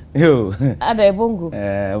yo ada ebongo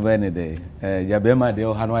Benede ya be ma de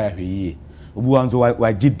o ha no ya hwe yi obu wanzo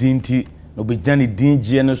wa gidinti no be jani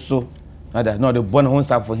dingie no so ada no de bon ho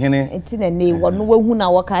safo hene enti na ne wo no wahu na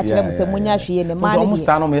wo ka kire mse munya hwe ne ma ne mo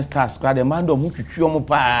sta no me stars kwa de man do mo twitwi mo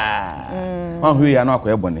pa ma hwe ya no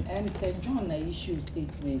akwa ebone and Sir John na issue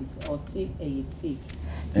statements or say a fake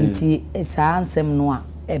enti esa ansem no a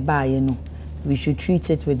eba ye no we should treat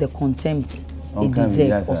it with the contempt it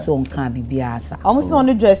deserves. Also on can be biasa almost on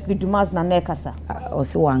the dress the dumas na nekasa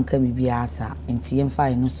also one can be biasa enti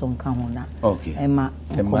yemfa no so nka ho na okay ema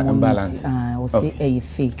balance or say a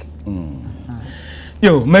fake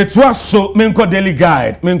yo metwa so menko daily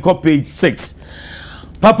guide menko page 6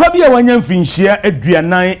 papa bia wanya mfinhia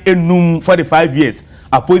aduanan enum 45 years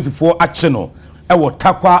opposite for action no e wo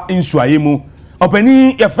takwa nsuaye mu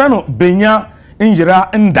opani ye fra no benya njira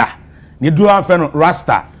nda ni do afra no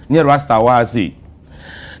rasta ni rasta wazi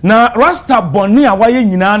na rasta boni a waye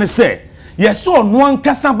nyina ne se ye so no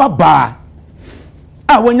ankasa baba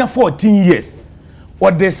a wanya 14 years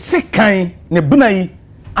o de sekan ne bunayi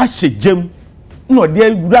ahyejem no de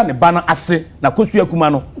awura ne ba na ase na kosu akuma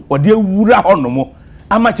no o de awura honomo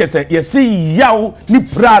ama chese ye se yawo ni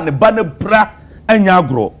pra ne ba na pra anya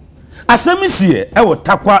agro asemisie e wo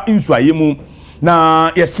takwa nsuaye mu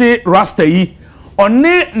na ye se rasta yi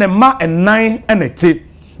one ne ma enan enete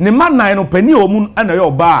ne ma nan no pani omu ana ye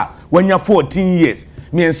oba wanya 14 years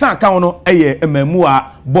miensa aka no eye emamua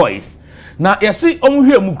boys na ye se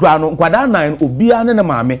omhwe mu kura no kwada nan obia ne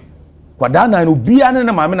maame kwada nan obia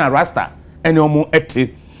ne maame na rasta ene omu ete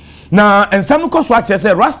na ensam koso a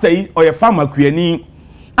chese rasta yi oye farmer kuani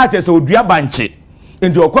a chese odua banche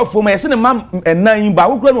ndi okofo ma ye se ne ma enan ba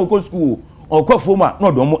wo kura no okọ school okofo ma na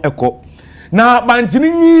odo mu ekọ na banche ni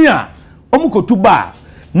nyi a omukotuba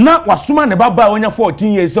na wasuma ne baba wonya 14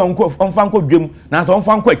 years onfa nko dwem na so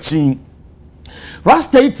onfa nko achin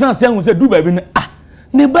rasta yi trans yan se du ba bi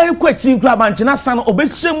ne ba yi ko achin kra banche na san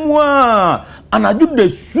obehemu a anadu de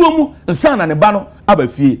suomu nsan na ne ba no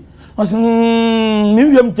abafie osin mi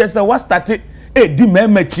wiem chese wa start di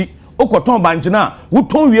memachi okoton banche na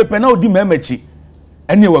woton wie pe na odi memachi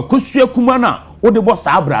ene wa kosua kuma na wo de bo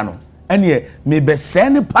sabra no ene me be se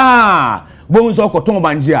ne pa bon so koton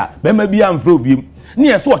banche a be ma bia mfra obiem ne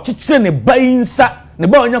yeso chichire ne bayinsa ne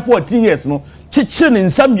ba onya 14 years no chichire ne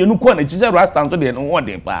nsam yenu ko na chichire rasta nto de no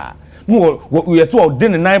wode pa no yeso de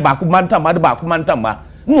ne nan ba ko mantam ade ba ko mantam ba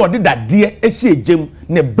no de dade ehyejem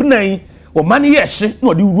ne bnan o man yehye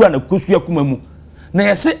no de wura na kosu akuma mu na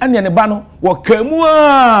yese ane ne ba no wo kamu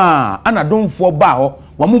a ana domfo ba ho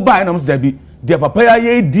wo mu ba na msabi de papa ya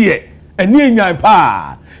ye die ani enyan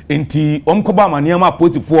pa enti omkoba maniama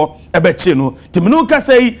posifo ebechi no timino ka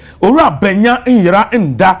sei owura benya nyira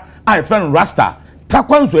nda ai friend rasta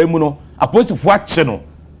takwanzo emu no aposifo ache no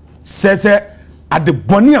sese ade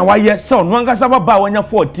boni a waye se ono angasa baba wanya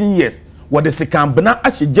 14 years wode sekambena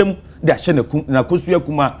ahyegem de ahye na kosu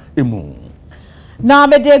akuma emu na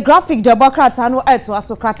me de graphic de bokrata no eto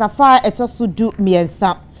aso kratafa eto so du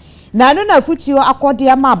miensa na no na fuchio akode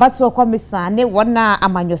ama abato komisa ne wona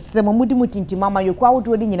amanyosem mudi mutintima amayokwa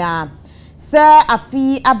wodo ni nyina se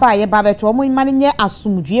afi abaye babeto mo mane nye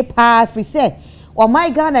asumdue pa fri se o my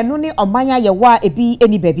Ghana no ni omanya yewa ebi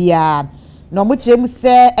eni babia no mo kirem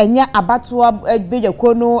se enya abato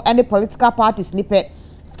bedwako no any political parties nipe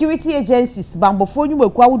security agencies bambofo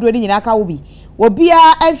nyumekwa wodo ni nyina aka wo bi obia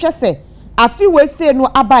ehwe se afi we se no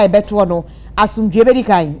abaye beto no asumdue be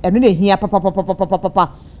dikan eno na hia papa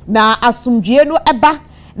na asumdue no eba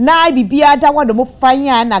na bibia da wado mo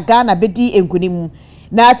fanya na Ghana bedi enkunim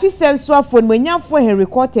na afisem so afo no nyamfo Henry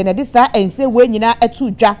Cotten na disa ense we nyina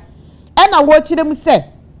etu dwa ena wo kirem se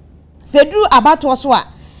seduru abato so a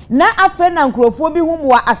na afe na nkrofo bi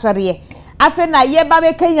humwa asore afe na ye ba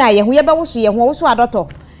be kanya ye ho ye be wo so ye ho wo so adoto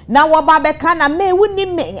na wo ba be kana me wuni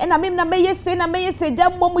me ena me na me yese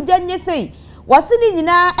jambo mu janye sei wasini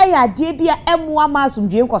nyina eya de bia emwa ma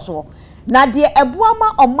asumdue nkoso na de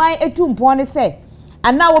ebuama oman etumpo ne se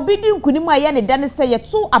ana obidi nkunim aye ne dane se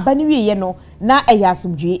yeto abane wiye no na eya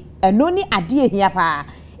asumdue eno ni ade ehia pa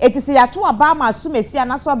etise yato aba ma asumesi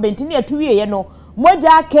anaso bentini etu wiye no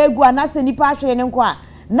moja aka egu anase nipa ahwe ne nko a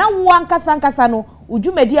na wo ankasa no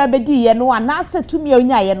udwumadi abedi ye no anase tumi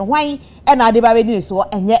onya ye no hwan ena ade ba bedi so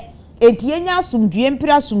enye etienya asumdue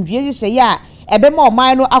mpira asumdue hye ya ebema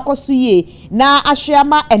oman no akoso ye na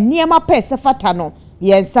ahweama eniema pese fata no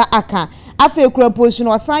yensa aka afa ekura position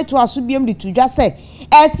osan to aso biem de tudwa se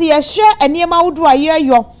esi ye hwe eniema wudu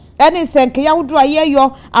ayeyo ene senke ya wodro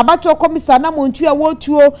ayeyo abato komisa na montu a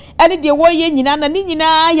wotuo ene de woye nyina na ni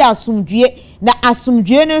nyina ya asomdue na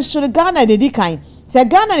asomdue no so Ghana de dikan se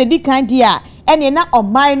Ghana de dikan dia ene na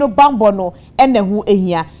oman no bambo no ene hu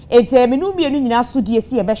ehia etemenu mienu nyina so die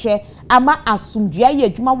si ebehwe ama asomdue ye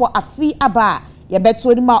adwuma wo afi aba ye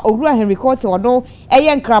beto ni ma owura Henry Court wono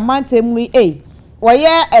eye nkramante mu woye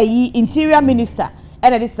ayi interior minister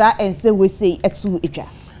ene de sa ense we say etu etwa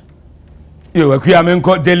yo akua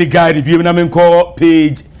menko daily guide bi na menko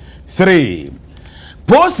page 3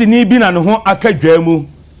 post ni bi na no ho akadwamu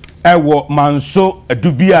ewo manso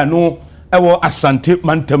adubia no ewo asante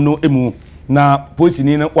mantam no emu na post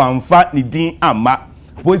ni no wamfa ni din ama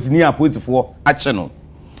post ni a posifo ache no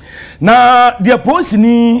na de post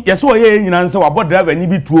ni yeso oye nyina nse wabo driver ni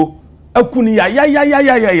bituo akuni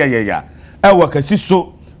ya ewo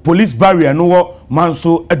kasiso police barrier no wo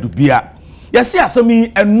manso adubia yesi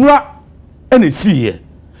asemi enura ene siye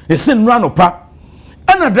yesi enura no pa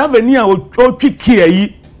ana driver ni a otwiki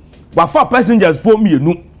ayi wafa passengers for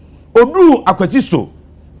mienu oduru akwasiso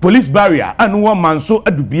police barrier anu wo manso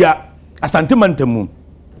adubia asante mantamu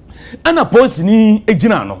ana police ni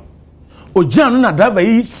ejina no ojina no na driver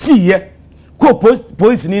yi siye ko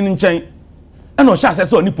police ni nchen ana o sha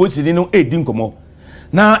aseso ni police ni no edi nkomo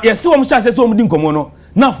na yesi wo sha aseso mo di nkomo no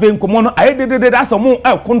na fe nkomo no ayededede asomo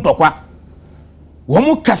ekontokwa wo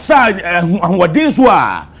mo kasa ahwodin so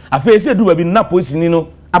a afa ese du ba bi na police ni no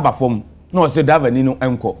abafom na o se driver ni no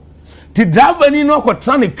enko ti driver ni no ko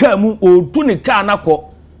tane car mu o tu ne car na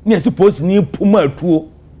ko ni esi police ni puma atuo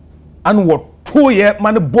anu wo to ye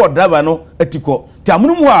man board driver no atiko ti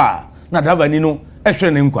amunum a na driver ni no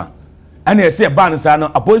ehwe ne nkwa ana ese ba ne sa no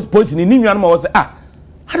police ni nnuan ma wo se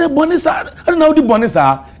ade bonisa ade na odi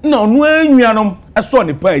bonisa na onu annuanom eso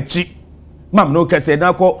ne pa achi mam no kase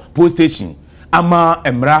na ko police station ama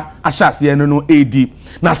emra ashase no no AD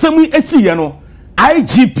na sami esi ye no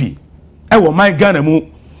IGP ewo my Ghana mu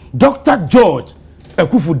Dr. George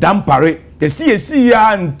Ekufu Dampare esi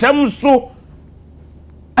ya ntem so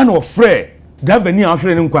ana ofre gavani a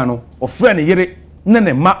hwere ne nkwa no ofre ne yere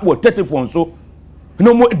ne ma wo tetephone so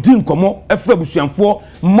no mo di nkomo efre busuanfo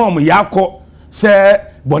mom yakọ se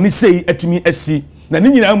boni sei atumi asi na ne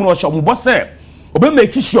nyina mu no hye mo bose obe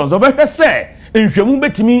make sure obe hwe se nhwemu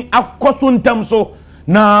betimi akoso ntam so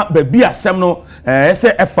na babi asem no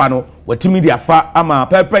ese efa no watimi di afa ama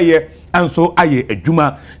pepeye anso aye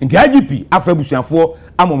adwuma nti IGP afra busuanfo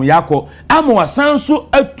amom yakọ amo wasanso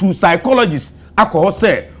atu psychologist akọ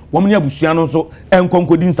se womnya busua no so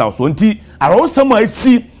enkonkodi nsaw so nti arosam a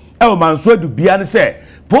esi e manso adu bia ne se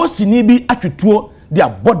post ni bi atwetuo dia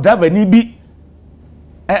bodava ni bi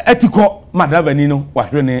etiko madava ni no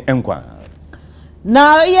wahwe ne enkwa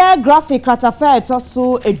na ye graphic ratafa to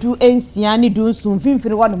so edu ensia ni du nsu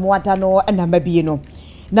mfimfiri wonu mwata no na mabie no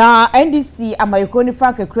na NDC amayekoni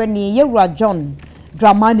frank krani yewura John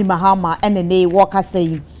Dramani Mahama enene woka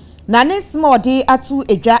sei na ne small atu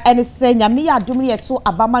edwa ene se nyame ya adom ye to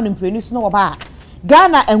abama no mprenu so no woba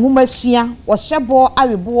Ghana enwuma hia wo hyebo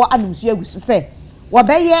awebo anumsu agusu se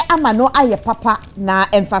wobeye ama no aye papa na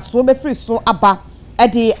emfaso be free so aba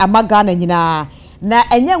ede ama Ghana nyina na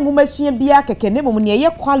enye nwuma hia bia keke ne mum ne ye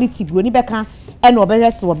quality broni beka ene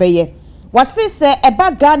obehwe se wobeye wase se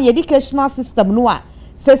eba Ghana educational system no a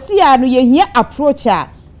sesia no ye hia approach a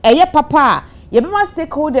eye papa ye be ma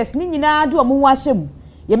stakeholders ni nyina do omo wahyem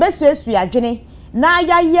ye besuesu adwene na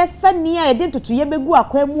ya yesa ni a yede ntoto ye begu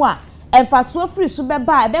akwamu a emfaso free so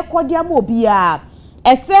beba ebe kodia ma obi a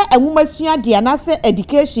ese enwumasua dia na se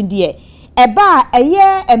education dia eba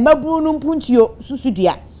eye emabunu no mpuntio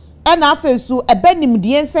susudia ena afenso ebe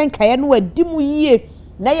nimdie nsenkaye no adimu yie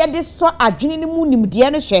na yede so adwene ni mu nimdie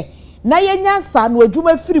no hwe na yenyansa no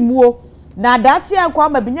adwuma free muo na dachi akwa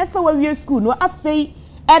mabinyesa wawie school no afei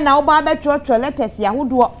ena oba betwotwo letters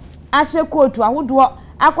yahodo ahye kotu ahodo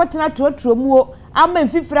akotena trotro muo ama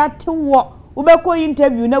mfifira tenwo ubekọ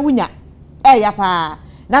interview na wunya ya pa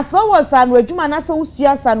na so wosa no adwuma na so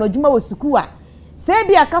usua sa no adwuma wosuku a se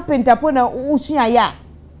bia carpenter po na usua ya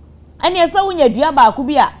ene esa wunya dua ba ku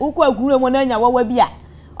bia ukọ akuru mo na nya wawa bia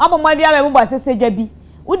obomode aba mo basese dwa bi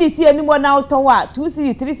udi si ani mo na uton wa 2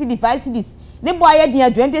 cd 3 cd 5 cds ne bo aye dia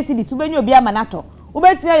 20 cds ubenyo obi ama nato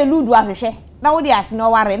ubetia ye ludu ahwehwe na wo de ase na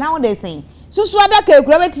ware na wo de sen susu adaka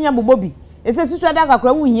ekura betinya bobobi ese susu adaka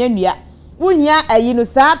kura wuhia nua wuhia ayi no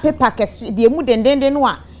sa paper kese de mu dendende no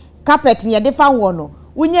a carpet ne de fa wo no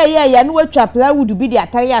wunya ye ya no watwa plywood bi de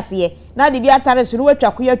atare ase na de bi atare so no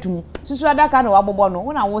watwa koyatum susu adaka no wabobo no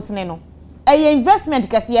wo na wo sene no eye investment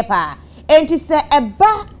kese pa enti se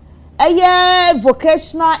eba eye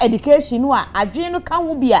vocational education no a adwen no ka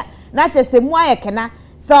ho bia na chese mu ayekena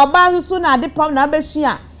se oba susu na de pam na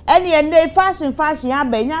besua ene ene fashion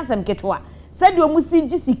abenya asem ketwa said we musi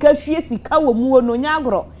ji sika hwie sika wo mu no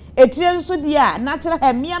nyagro etire nso dia na kire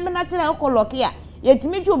ha mia me na kire okoloke a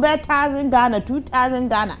yetimi ju be 1000 Ghana 2000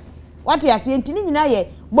 Ghana what you say ntini nyina ye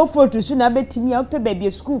bofrotu su na betimi a pe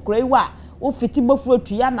ba school kroi wa wo fiti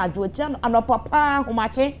bofrotu ya na jo che anopapa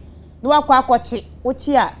homache no akwa akwache wo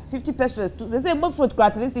chi a 50 pesos to say bofrotu kra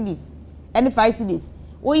 3 cedis and 5 cedis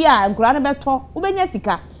wo ya nkura na beto wo benya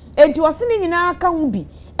sika enti wosini nyina aka hu bi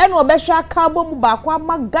ene obehwa aka bomu ba kwa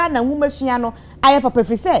Ghana humasua no aye papa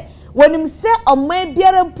fri se wonim se oman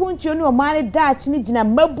biara mpunchuo ne oman daach ne gina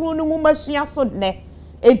maburu ne humasua so ne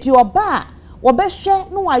enti oba wobehwe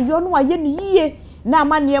no wayo no waye ne yie na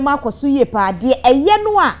amane ma akoso yie pa de eye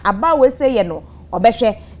no a aba we se ye no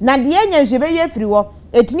obehwe na de enya nhwebe ye firi wo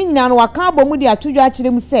etini nyina no waka bomu de atudwo akire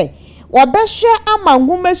mu se wobehwe ama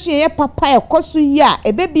humasua ye papa ekoso yie a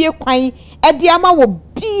ebebie kwan e de ama wo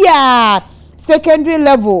bia secondary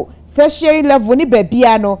level tertiary level ni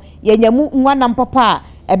babia no yenyamu nwanam papa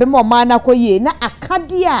ebe mo ma na koye na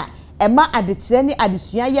akade a ema adekye ni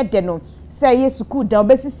adesua ye de no say ye school da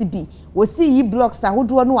obesisi bi wo si yi blocks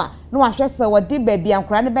ahodo no a no ahwese wo de babia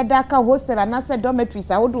nkora ne beda aka hostel na say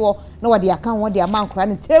dormitories ahodo no wo de aka wo de ama nkora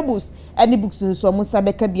ne tables any books nso mo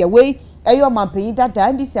sabeka bia we eyo mampanyi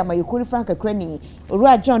dada ndisi amayekuri frank akrani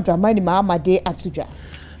Owura John Dramani Mahamade atudwa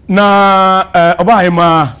na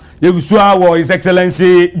obaima Yegusua wa His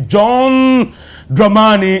Excellency John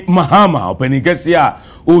Dramani Mahama Openikesia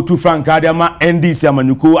Otu Frankadiama NDC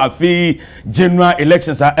Amanyuku afi general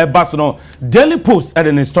elections a ebasono Daily Post at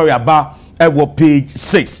an story about page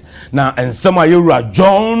 6 na ensema Owura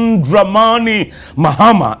John Dramani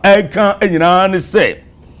Mahama eka enyina ne say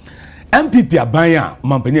MPP abanya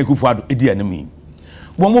mampani Akufo-Addo edi anemi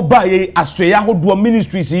wo mo baye asoya hodo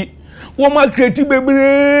ministries wo ma create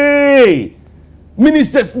bebre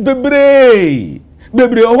ministers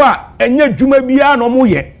bebre owa enye dwuma bia no mo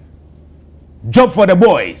ye job for the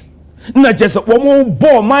boys na just wo mo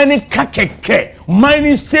ball mining kakeke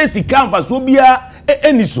mining sesi canvas so bia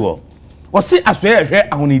eniso o se asoya hwe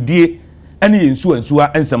ahonidie ene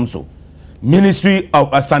yensuwa ensem so Ministry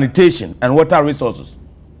of Sanitation and Water Resources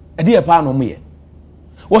edi e pa no mo ye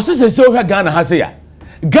wo se hwe Ghana ha se ya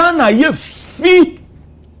Ghana ye fi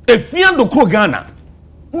efiando kro Ghana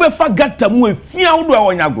Befa gata mu efia wodo a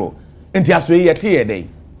wonyago enti aso ye te ye dey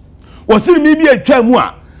osiri mi bi atwa mu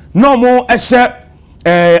a no mo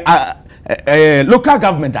local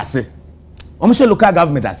government ase o mo local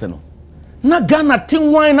government ase no na Ghana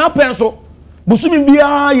tinwan na penso busumi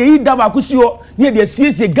bia ye ida ba kusio ne de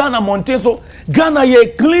siesie Ghana monte so Ghana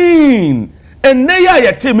ye clean enne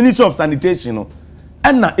ye te Ministry of Sanitation no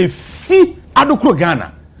na efi adokro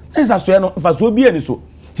Ghana ensa so ye no fa so bi ani so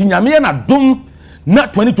tinyame na dom na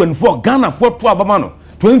 2024 Ghana for to abamano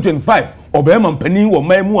 2025 obema mpani wo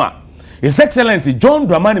maimu a His Excellency John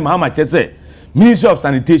Dramani Mahama chese Ministry of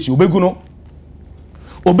Sanitation obeguno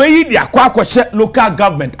obeyi di akwa local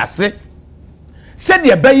government ase said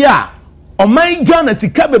ye be ya o man Ghana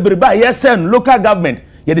sika bebreba ye sen local government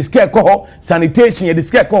ye de sika ko sanitation ye de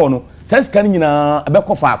sika ko no sense kan nyina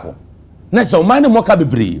abekọ faako na so man mo ka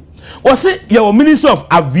bebre o se ye o Ministry of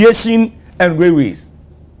Aviation and Railways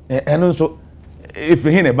eno so if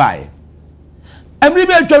you hear buy every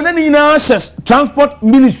be atwa na nyina transport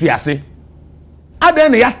ministry ase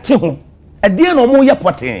adan na yate ho ade na omo ye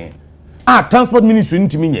poten transport ministry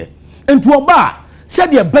ntimi nye entu oba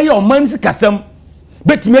said ye be your man sikasem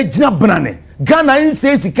betime agina banane Ghana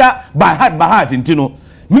inse sika by heart ntino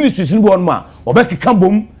ministry sin bo ma obekeka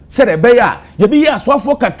bom said e be ya ye be ya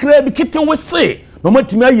aswafo kakra bi kete we se no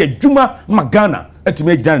matime aye dwuma ma Ghana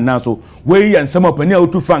etime agina na so we yan sama pani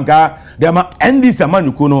Otu Franka de ma NDC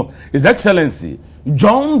Amanyuku no His Excellency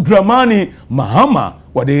John Dramani Mahama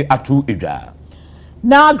wade atu edwa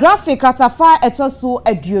na graphic ratafa etoso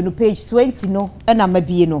aduonu page 20 no na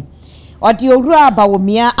mabie no odi Owura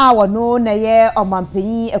Bawomia a wono na ye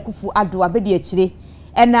omampanyi Akufo-Addo abedi akire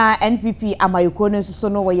na NPP Amayuku no nso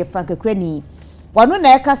no wo ye Frank Akrani wono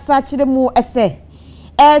na ekasa kire mu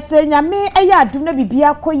ese nyame eya adum na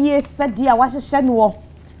bibia koye sade a wahyehyɛ no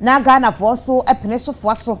na Ghana fo so epene so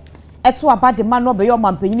fo so eto abade ma no be yo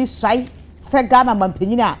mampanyi swai se Ghana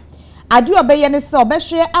mampanyi a ade obeye ne se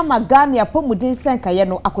obehwe ama Ghana apomudin senkaye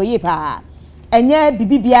no akoye pa enye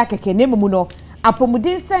bibibia keke ne mu no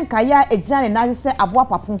apomudin senkaya ejane na hwe se aboa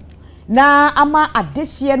papo na ama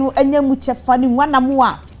adehye no enya mu chefa ni nwanam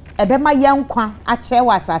a ebema yenkwa ache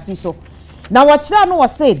wa asasi so na wo kira no wo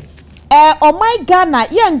se oh my Ghana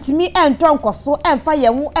yentimi ento nkoso emfa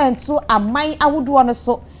yewu ento aman ahodo no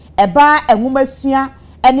so eba enwumasua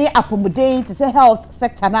ene apomudin to say health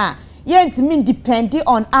sector na yentimi depend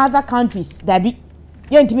on other countries dabi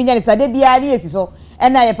ye ntimi nya ne sade bia ne esi so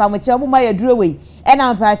ena ye pamoche omo ma ye duro we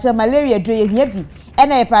ena mpache malaria duro ye hia bi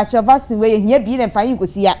ena ye pache vaccine we ye hia bi ne mfa yin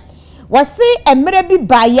kosia wasi emre bi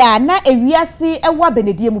baya na ewiase ewa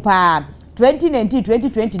benedie mu pa 2019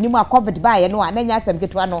 2020 ni mu a covid baya no ananya asem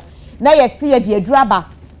ketwa no na yesi ye de aduraba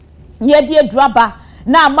ye de aduraba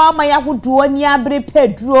na mama ya hodo ni abre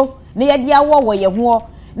pedro na ye de awo ye ho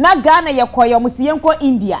na Ghana ye koyo musiye nko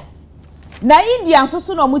India na India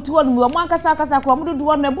nso no mutuwo no mu ankasa akasa kro mu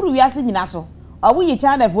dodo no buru wiase nyina so owo yi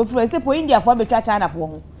China fo fro se po India fo betwa China fo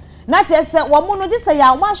ho na chese wo mu no gise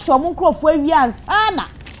ya wa hwo mu nkrofo awi ansana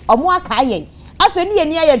omo aka yen afa ni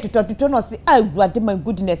yeni aye totototo no se awurade man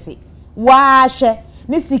goodness wa hwe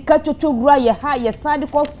ni sika twotwogura ye ha ye sande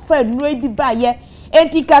ko fa nuro bi ba ye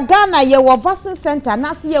enti ka Ghana ye wo vaccine center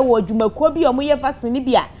na se ye wo adwumakuo bi omo ye vaccine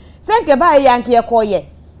bi a senke ba ye yanke ye ko ye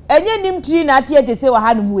enye nim tri na ate ete se wa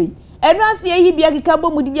hanum we enu ase ehi bia kika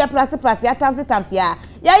bomu di bia prase atamse ya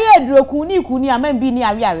ye aduro kuni amam bi ni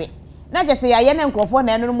awe na je se ya ye ne nkrofo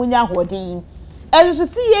na enu munya hodin enso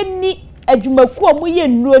si ye ni adwumakuo mu ye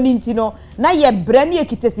nnuro ni ntino na ye bra ne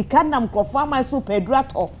ekitesika nam nkrofo aman so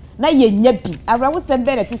pedurato na ye nya bi awrawo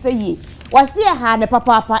sembe na ti se ye wase ha ne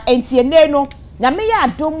papa enti ene no na me ya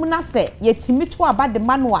adom na se ye timito abade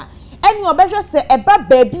manoa eni obehwe se eba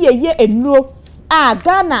baabi ye ennuro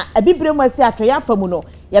Ghana abibre mu asi atwe afamu no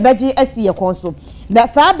yabeji asi ye konso na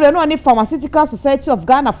saabre no ne Pharmaceutical Society of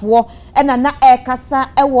Ghana fo na ekasa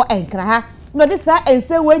ewo enkra ha no de sa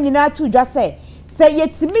ense we nyina tu dwa se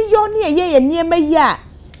yetimi yo ne ye niema yi a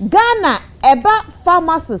Ghana eba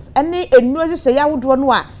pharmacists ene enuro hye ya wodo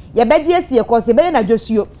no a yabeji asi ye konso be na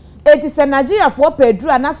dwosuo eti se Nigeria fo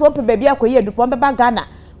pedru na so pe baabi akoye dupon beba Ghana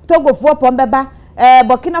Togo fo pon beba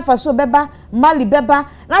Burkina Faso beba Mali beba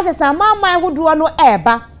na se mama ehudo no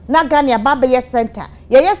eba na Ghana baba ye center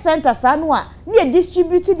ye center sanu a ne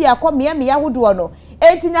distribute dia akome me yahudo no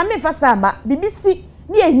enti nyame fasa ma BBC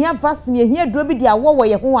ne ehia vaccine ehia duro bi dia wo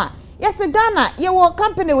ye ho a yes Ghana ye wo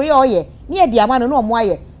company we oye ne dia ma no no mo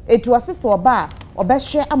aye etu asese oba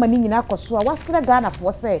obehwe amani nyina akoso a wasere Ghana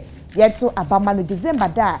fo se ye to abama no December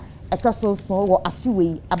da etoso so wo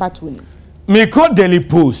afiwe abatoni Miko Daily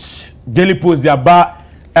Post the aba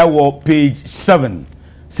ewo page 7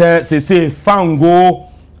 say fango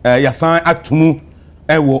yasan atumu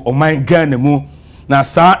ewo oman Ghana mu na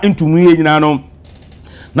sa ntumu ye nyina no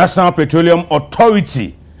National Petroleum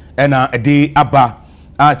Authority na de aba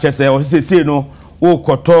a chese o se no wo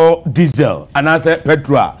koto diesel anase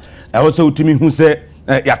petrol o se utumi hu se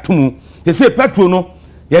yatumu they say petrol no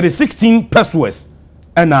ye de 16 pesos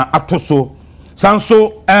na atoso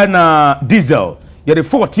sanso na diesel ye de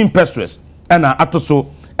 14 pesos na atoso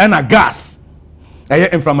na gas eye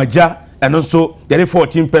inframaja and also ye de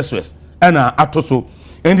 14 pesos na atoso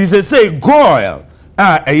and they say goil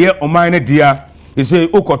eye omine dia they say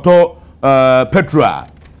okoto petrol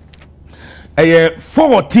eye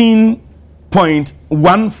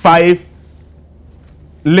 14.15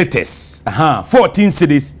 liters 14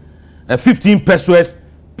 cedis 15 pesos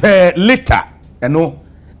per liter no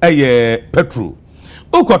eye petrol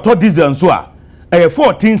okoto diesel so a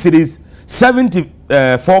 14 cedis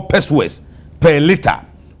 74 pesos per liter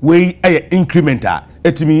we incremental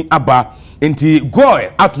etimi aba enti goy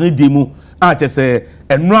atone demu a chese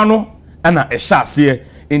enura no na ehase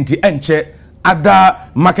enti enche other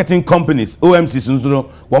marketing companies OMCs nso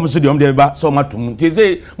wo so de omde ba so matum ti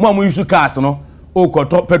say mo am use cars no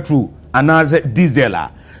okoto petrol anaze diesel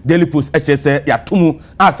a Daily Post HSA yatumu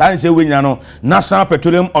asanse wenyina no National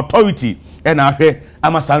Petroleum Authority na ahwe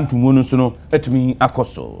amasantumu no so no etumi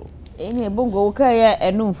akoso eni bongo kaya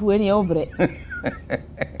enumfu eni obre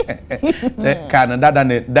kana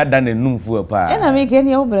dada ne numfu pa ena me ke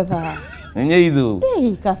eni obre pa enye izo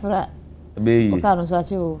kafra beyi okano so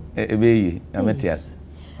ache o beyi ametias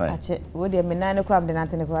ache wo de me nane kwam de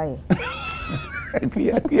nante ne kwaye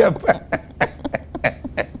kuya pa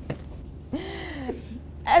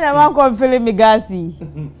ena ma ko fele mi gasi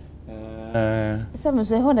me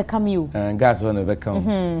so ho na kam you gas ho na be kam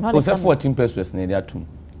o se 14 pesos na dia atum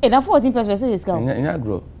na 14 pesos is come nya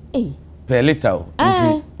gro per liter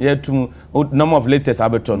nti ye tum number of liters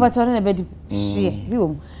abeton but one na be di bi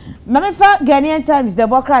wo mama fa Ghanaian Times the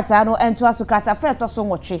Democrat no ento aso krata fa to so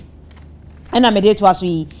nwotwe ena me de to aso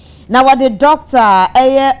yi na what the doctor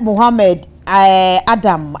Muhammad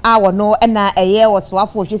Adam awo no ena wo so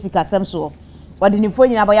afo hwesika sem so what the nifo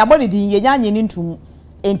nyina ba ya body din ye nyanye ni ntum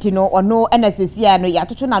enti no ono ena sesia no ya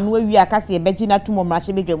toto na no awi akase beji na tumo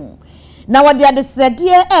mrahye bedwam na what the said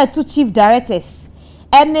to chief directors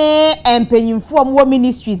ene empanyimfo mo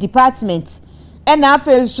ministry department ena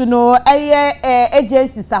afa nso no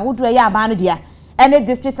agencies ahodo ya aba no dia any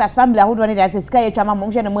district assembly ahodo ne da se sika ye twama mo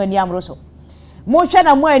hwe na mo ani amro so mo hwe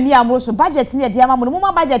na mo ani amro so budget ne dia ma mo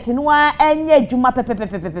mo budget no a enye adwuma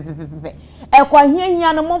pepepepepepepe e kwa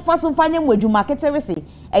hiahia no mo fa so fanye mo adwuma ketewese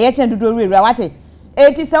eye chen dodo rewura wate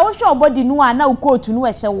eti se wo hwe obodi no a na ukotu no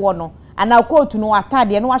ehye wo no ana ukotu no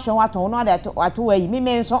atade no ahwe waton no ato wa yi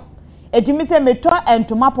me nso eti mi se meto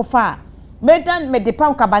entoma pofa medan me de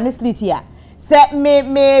pam kabane slit here se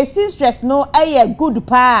me stress no eye good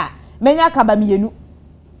pa menya kaba mienu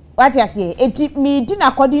what you say enti me din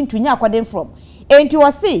according to nya according from enti wo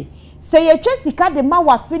say ye twa sika de ma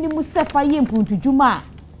wa fini mu sefa ye mpuntudwuma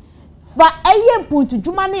fa eye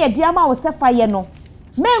mpuntudwuma na ye de ama wo sefa ye no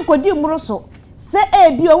me nkodi muro so se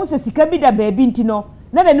bi o se sika bi da baabi nti no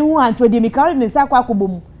na na ni hu antwo de mi kare ne sa kwa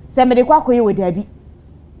akobom se me de kwa koye we da bi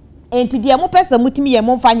enti de mo pesa mutimi ye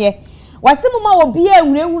mo mfanye wasimu ma obi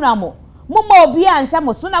ehunehuna mo mumma obi ansha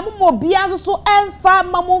mo so na mumma obi anso so emfa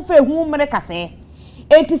ma mo mfa ehu mmere kase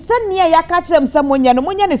enti sania ya ka kyerem se monya no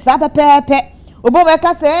monya ne sa pepepe obo be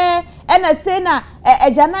kase ena se na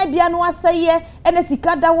ejana bia no aseye ena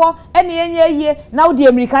sika dawo ena yenye yie na wo de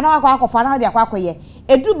amerika na akwa na wo de akwakoye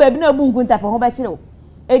edu baabi na bu nkunta pe ho be kyereo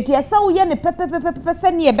enti esa wo ye ne pepepepe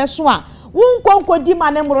sania be so a wo nkonkodi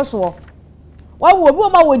ma ne mro so wa wo bi o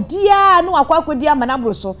ma wo dia no akwakodi ama na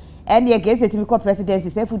mro so ene ye gese timi ko presidency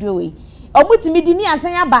se fudu we omutimi di ni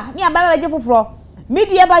asan aba ni aba beje foforo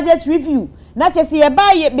media budget review na chese ye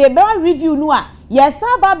ba ye be review no a yes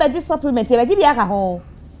aba beje supplement ye beje bi aka ho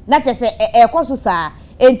na chese ekoso sa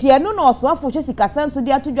enti eno no so afo hwe sika sanso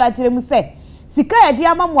di atodwa akire mu se sika ye di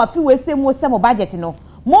ama mo afi we se mo se mo budget no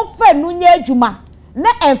mo fa nu nya adwuma na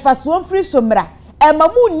emfaso free somra ema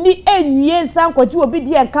mu ni enwie nsan kwaji obi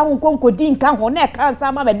di enka ho konkodi nka ho na eka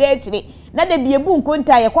nsan ma bede akire na de biebu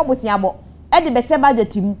nkonta ye kwabosiabo e de be hye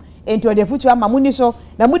budget mu enti de futu ama muni so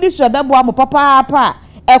na mudi so bebo am papa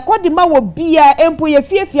ekodi ma wo bia empo ye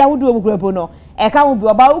fiefia wodo omugrepo no eka wo bi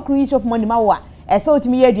oba ukru yi chop money ma wo a esa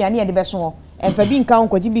otimi ye aduane ye de beso emfa bi nka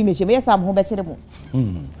onkoji bi mehye me yesa am ho be kire mo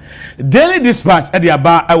Daily Dispatch at the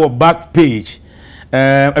aba our back page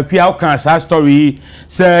akua o kan sa story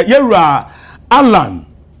say yewura Alan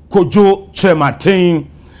Kojo Chematin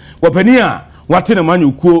wopania watene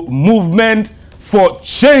manyuko movement for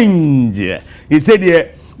change. He said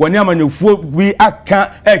here when yamanyofuo bi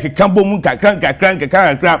aka ekekabo mu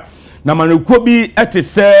kakran na manyokuo bi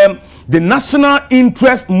etese the National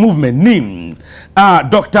Interest Movement nim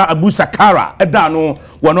Dr. Abu Sakara edano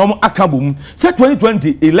wonom akabum say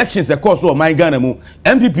 2020 elections the course of my Ghana mu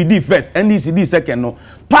MPPD first NDCD second no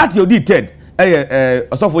party odi third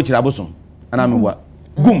osofo chirabosom anamwa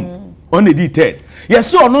gum on the third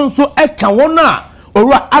yes so no so eka wona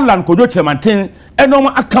Ora Alan Kojo Chematin enom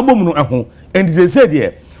akabom no eho and they said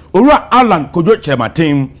here Ora Alan Kojo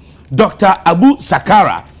Chematin Dr. Abu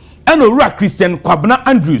Sakara and Ora Christian Kwabena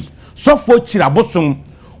Andrews so for chirabosom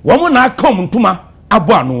woman na come ntuma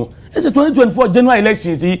aboano it's a 2024 general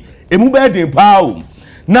elections emu be den pao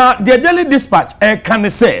na the Daily Dispatch can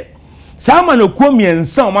say sama no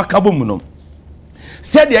komiensa o makabom no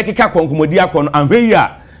said ye keka konkomodi akon anhwe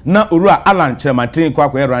ya na Ora Alan Chematin kwa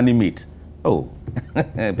running mate oh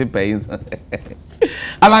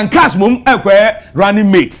Alan Cash mum ekwe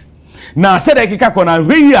running mate na said ekika kona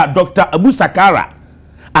hweya Dr. Abu Sakara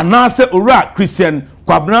anase Ora Christian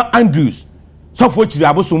Kwabena Andrews so for chiri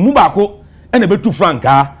aboso mu baako ene betu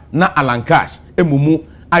franka na Alan Cash emumu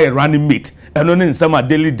aye running mate eno ne nsama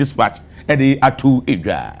Daily Dispatch e dey atu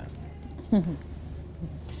edwa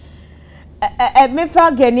me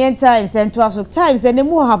fa Ghanaian Times and Twaso Times and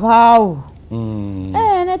mu habao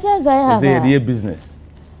na times I have say business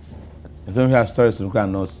so we have stories to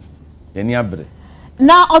can know any abre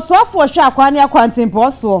na osofo hwe akwani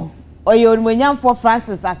akwantempo so oyonwenyamfo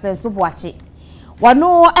Francis Asenso Boache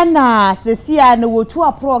wano na sesia na wotu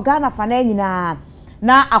apro Ghana fa na nyina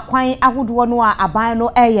na akwan ahodo no a aban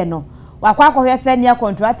no eye no wakwa akohwe senia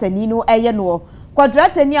contractor ni no eye no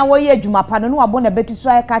contractor ni a wo ye adwuma pa no wabo na betu so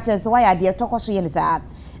ay ka chense wa ya de tokoso ye ne saa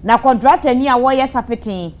na contractor ni a wo ye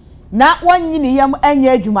sapetin na wanyini yam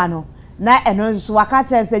anya adwuma no na eno so waka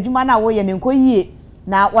chense adwuma na wo ye ne nkoyie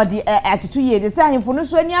na wodi atutu ye de say ahemfo no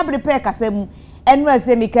so ani abrepɛ kasam enu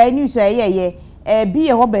ase mika ni so ye bi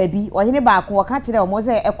ye ho baabi ohene ba ko waka kire o mo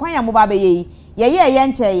say ekwan ya mo ba be ye ye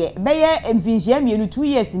nkyeye be ye mfinhia mienu 2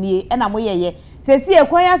 years ni na mo ye sesi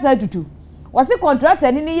ekwan ya sa tutu wose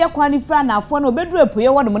contractor ni ye kwan ni fra na afo na obedu epoye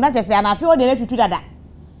wo no na chese anafe wo de na tutu dada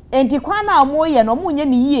enti kwan na mo ye no mo nye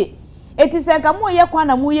ni yie eti se ka mo ye kwan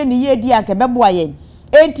na mo ye ni ye di anke bebo aye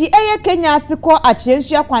enti eye Kenya asekọ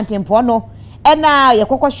akyensu kwantempo no ena ye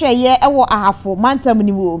kokọhwe ye ewo ahafo mantam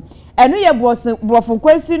ni wo enu ye brofo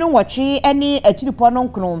kwansi no nwotwe eni akiripo no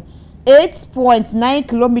nkron 8.9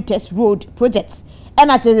 kilometers road projects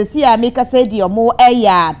ena chese ya make say di omo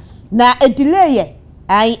eya na delay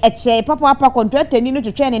ai eche papa contractor ni no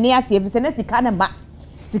twetwe ne ase efise na sika ne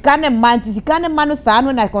ma no saa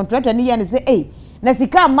no na contractor ni ye ne say na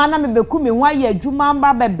sika ma na mebeku me ho aye adwuma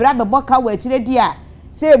mba bebra beboka wa akire di a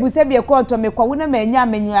say ebu be konto me kwawo na manya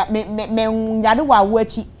me nyade wa wo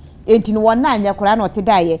achi enti no wona anya kora na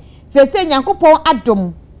otedaye say nyankopon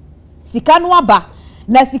adom sika no aba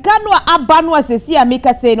na sika no aba no asesi a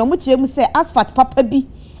make say no mu chirem say asphalt papa bi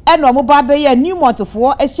eno mo ba be ya new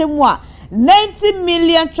montfo ehyemu a 90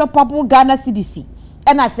 million chopable Ghana CDC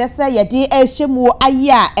ena chese ye de ehyemu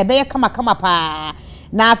aye a ebe kama pa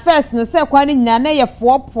na first no say kwan nyina na ye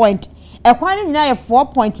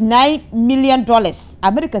 4.9 million dollars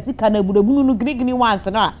America sika na budabunu no grigni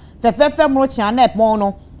once na fefefe mo chia na epon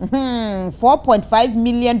no 4.5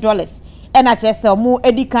 million dollars ena chese mu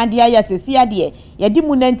edikandia ya sesi ade ye di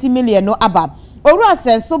mu 90 million no aba oru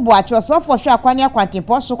asenso bo acho so for hwe akwane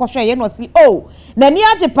akwantempo so kohwe ye no si na ni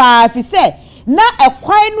age pa fi se na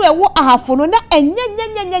ekwan no ewo ahafo no na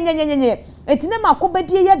enyenyenyenyenyenyenye etine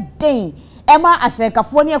makobadie ye den ema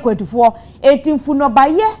ahyenkafo ne akwantufo etimfu no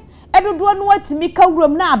baye edodo no atimi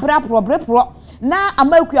kawuram na abra pro na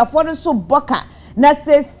amakuafo no so boka na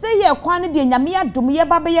sese ye kwan de nyame adom ye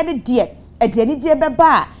babaye de de ediani je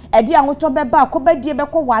beba edi anwoto beba akobadie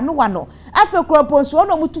beko wano afe kroponso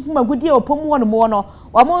no mutufu magudie opomu wono mo no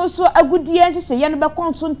wamo so agudie nhye ye no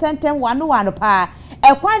bekonso ntenten wano pa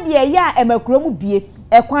ekwan de ya emakromu bie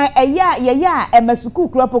ekwan ya emasuku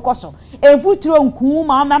kropokoso evutro nku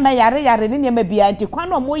ma yare ne mabia nti kwan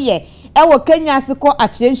no mo ye ewo Kenya asiko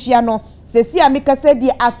akyenhia no sesi amikase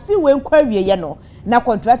di afi we nkwa wiye no na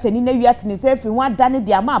contractor ni na wiatene se fi ho adane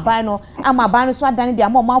di ama aban no so adane di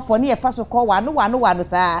ama omafo ne ye fa so ko wano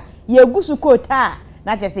saa ye gusu kota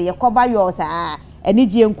na chese ye koba yo saa eni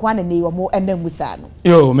je nkwa na ne wo enamu saa no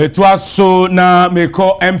yo metu aso na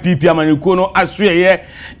meko MPP amanyuko no asuyeye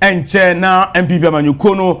enche na MPP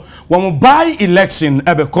amanyuko no wo by election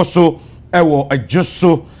ebekoso ewo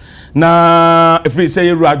ajoso na efri say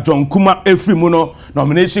Yewura John Kuma efri mu no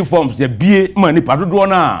nomination forms ye bie ma ni padodo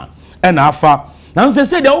na na afa na nse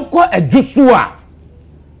say de ukọ ajoso a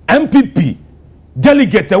MPP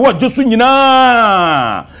delegate what joso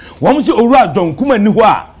nyina wom se Owura John Kuma ni ho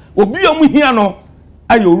a obi omu hia no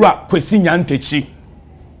aye Owura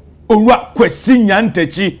Kwesi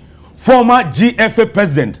Nyantakyi former GFA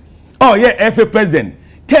president FA president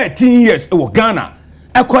 13 years e Ghana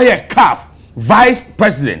ekoye CAF vice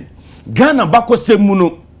president Ghana bako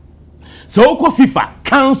semuno so oko FIFA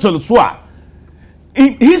council so a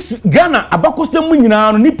his Ghana abako semu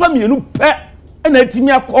nyina no nipa mienu pe na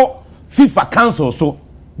atimi akọ FIFA council so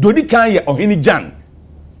dodi kan ye Ohini Jan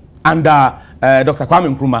and Dr. Kwame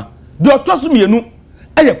Nkrumah do toso mienu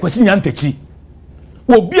eye Kwesi Nyantakyi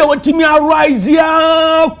obi a watimi arise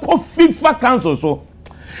ya ko FIFA council so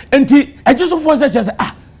enti ejuso for say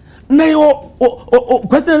na yo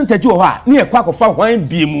Kwesi Nyantakyi wo ha na ye kwa kofa hwan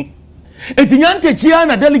biemu enti Nyantakyi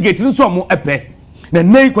na delegate nso mo epe na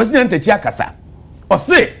nei Kwesi Nyantakyi akasa o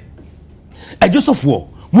se ejosofo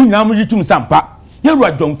mu nyina mo yitum sampa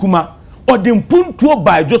Yewura John Kuma ode mpuntuo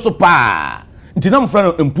ba ejoso pa enti na mfra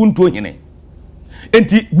no mpuntuo hene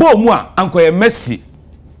enti bo mu a ankoye Messi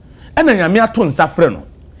ena nyame ato nsa frɛ no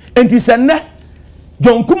enti se ne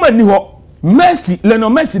John Kuma ni ho Messi Lionel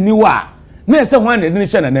Messi ni wa na ese hwan ne ne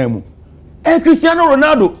hye na namu Cristiano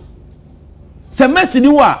Ronaldo se Messi ni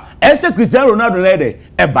wa ese Cristiano Ronaldo lede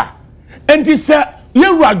eba enti se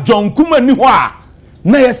Yewura John Kuma ni ho a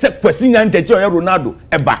na yese Kwesi Nyantakyi o Ronaldo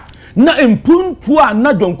eba na mpuntu a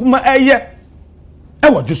na John Kuma eye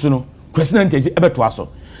ewo jusu no Kwesi Nyantakyi ebeto aso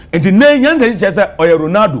enti na Nyantakyi chese o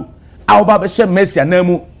Ronaldo a oba be hye Messi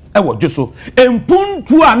anamu ewo jusu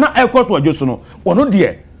mpuntu a na ekoso jusu no wono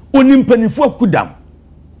de oni mpanifo akudam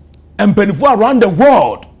mpanifo around the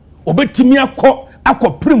world obetimi akọ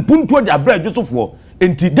primpuntu de abra jusufo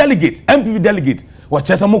enti delegate MPP delegate wo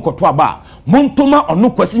chese mo koto aba montoma ono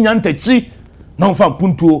Kwesi Nyantakyi na mfa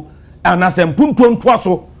mpuntu anase mpuntu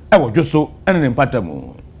ntoaso ewo juso ene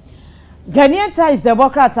mpatamu Ghanaian Times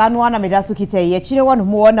Democrats anu ana medaso kite ye chire wonu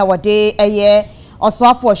mo na wode eye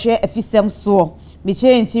oswafo hwe afisem so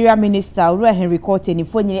miche interior minister Owura Henry Cote ni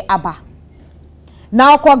fonyire aba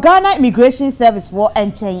na kwa Ghana Immigration Service for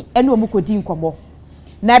enchen ene omukodi nkomo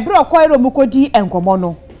na bre okoyero omukodi enkomo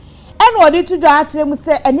no ene odi tudo a kire mu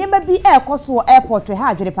se enema bi ekoso airport ha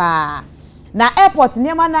adwere pa na airport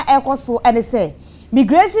niema na ekoso ene se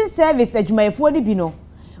Immigration Service adwumayefo ni bi no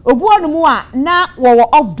obu onumu a na wo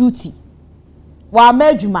off duty wa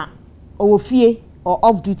madwuma owo fie or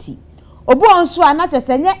off duty obu onso a na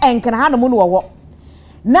chese nye enkran ha no mu no wo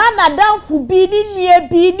na danfo bi ni nua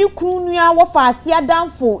bi ni kunu nua wo fa asia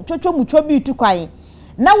danfo chocho mucho bi tu kwan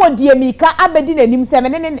na wodi emika abedi nanim se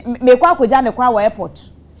me kwa akogya ne kwa wa airport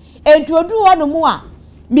entuodu wono mu a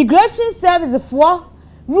migration service for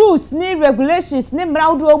rules ni regulations ni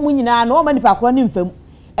mrawdo mu nyina na o ma nipa kro ni mfam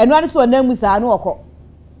eno ane so na mu saa no okọ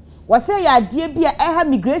wose ya die bia eha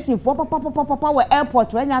migration for papa wa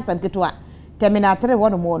airport wanya asam keto terminal 3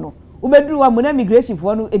 wono mu no ubeduru wa mu na migration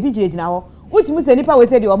for no ebi giregyina ho utimi se nipa we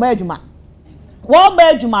se de o ma adwuma wo ma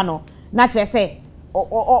adwuma no na chese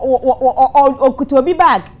o kutobi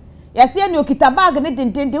bag yase ni okita bag ne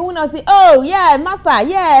dendende una say oh yeah massa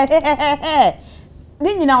yeah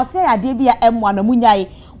ni nyina o say ade bia emwa na munyai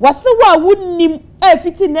wase wa wunnim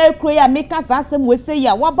fiti na ekro ya meka sa asem we say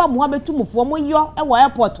ya waba mo abetumfo mo yo e wo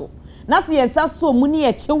airport na se yensa so mu ni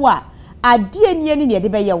echewa ade ni ne de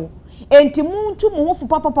be yewo enti muntu mu ho fu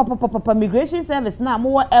papa migration service na mo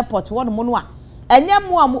wo airport wo no a enye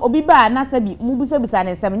mo am obi ba na sabi mu busabisa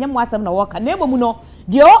ne nsem enye mo asem na wo ka na emu no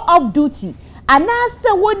the off duty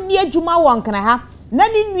anase woni adwuma won kana ha na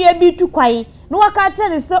ni nua bi tu kwan no waka che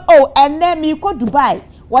ne se oh enne mi ko Dubai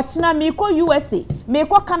wachina mi ko USA mi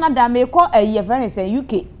ko Canada mi ko very say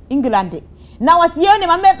UK England na wasiye ne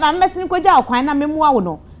mamesin ko ja kwan na memu awo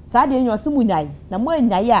no saa de nyo se munyai na mo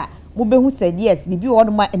anyai a mo behu said yes bibi wo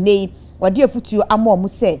no ma nei wade afutuo ama mo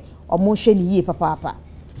se omo hwe ni yie papa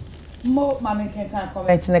Mo mama can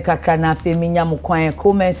comment ne kakra na femi nyamu kwan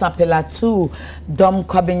comments appela to Dom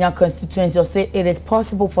Kwabenya constituency or say it is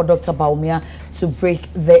possible for Dr. Bawumia to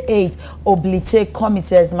break the 8 obliterate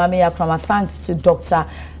committees. Mama Yakrama, thanks to Dr.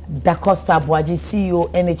 Dacosta Bwaji, CEO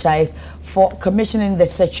NHIS, for commissioning the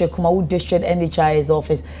Seche Kumawu District NHIS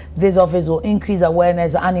office. This office will increase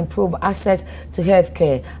awareness and improve access to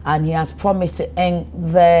healthcare, and he has promised to end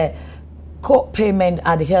the co-payment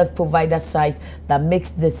at the health provider site that makes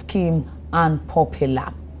the scheme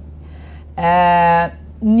unpopular.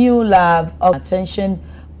 New love of attention,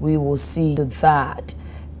 we will see that.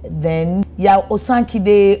 Then ya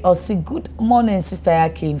Osankide Osi, good morning Sister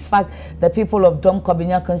Yake. In fact, the people of Dom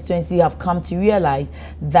Kwabenya constituency have come to realize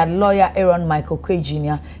that lawyer Aaron Michael Craig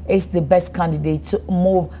Jr. is the best candidate to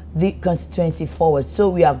move the constituency forward. So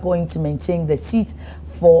we are going to maintain the seat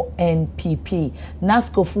for NPP.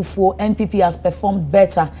 Nasco Fufu, NPP has performed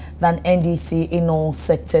better than NDC in all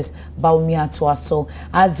sectors. Bawumia Tuaso.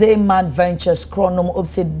 As a man ventures chronom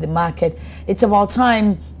upset the market, it's about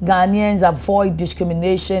time Ghanaians avoid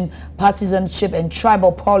discrimination, partisanship, and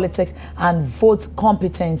tribal politics and vote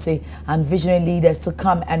competency and visionary leaders to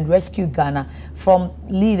come and rescue Ghana from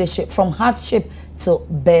leadership, from hardship to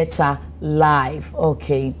better life.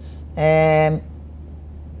 Okay.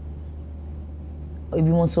 If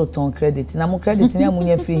you want so ton credit, na mo credit ni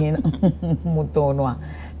amunye free hin mutono.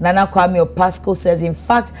 Nana Kwame Pasco says, in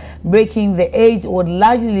fact, breaking the 8 would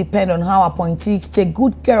largely depend on how appointees take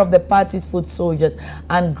good care of the party's foot soldiers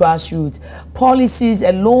and grassroots. Policies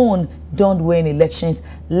alone don't win elections.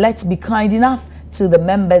 Let's be kind enough to the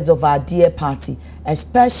members of our dear party,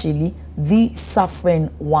 especially the suffering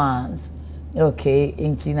ones. Okay,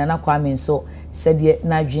 inti Nana Kwame so said ye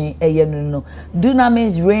najin no.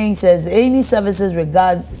 Dunamis Rain says any services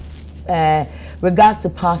regards to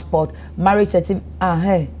passport, marriage certificate.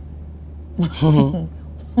 Hey.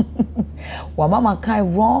 Wa mama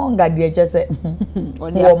kind wrong at the just say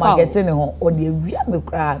o ma getting ho o de wia me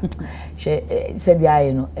kra said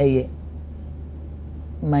ya no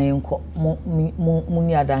my uncle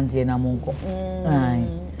muni adanze na monko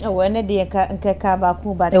when the nkeka ba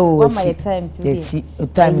ku but what my time to yes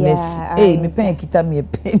timeless me pen kita me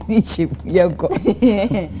penny chip ya go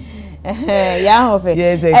ya hofe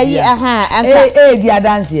dia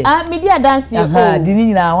dance me dia dance di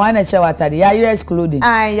ni na wa na che watade ya ires clothing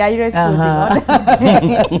ya ires clothing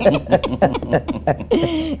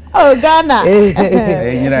oh Ghana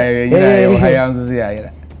nyina haya nzo ya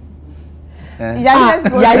ira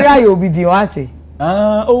ya ira yo bi di wate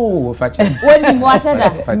oh fache woni mo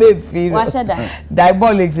ashada me feel washada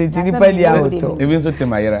diabolics it depend ya auto even so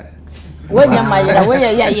temayira woni mayira woni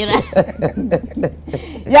ya ira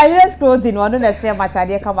ya ira clothing wonu na share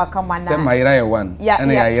matade kama na temayira ye one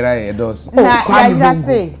and ya ira ye dos ya ira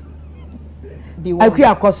say akwi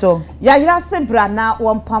akoso ya ira se bra na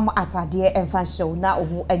wompam atade emfa show na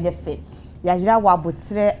ohu enyefe ya ira wa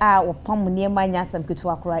botire a wopam niema nyasam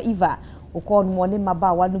ketu akora Eva ukọ no ne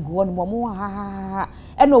maba wa no go no mo ha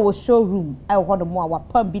eno wo showroom ai ho no mo a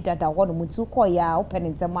wapam bi dada ho no mutu ko ya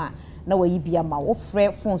open ntem a na wayi bia ma wo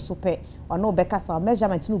frɛ phone so pɛ ono be kasa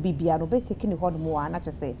measurement no bibia no be take ni ho no mo a na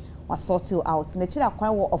chese wa sort you out na chira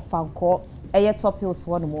kwan wo ofanko eye top hills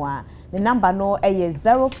ho no mo a the number no eye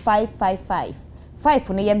 0555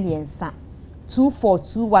 5 no ye miensa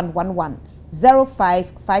 242111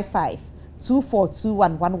 0555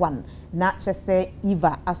 242111 na chese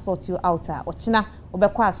Eva assort you out ochina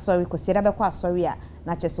obekwa sorry kosieda bekwa sorry a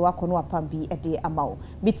na chese wakono apambi ede amawo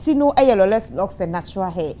mitino eyeloless locks and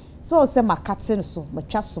natural hair so se makatin so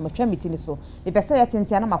matwa so matwa mitini so me pese ya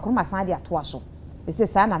tentia na makono masan de atoa so ese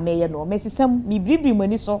sa na meye no mesisem mi bribri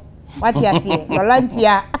mani so wati ase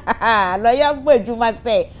lolantia loya gbaduma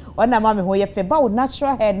se ona ma me ho ye fe ba wo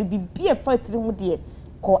natural hair no bibie fatiri mu de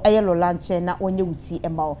ko ayelo lanche na onye wuti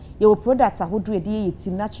emao ye wo product ahodo ede ye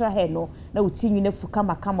team natural hair no na wuti nwina fu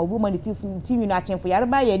kama kama woman ti nwina achemfo yare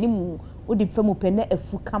ba ye ni mu odi famu pene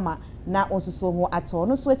afu kama na onsoso ho ato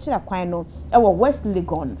no so akira kwan no e wo West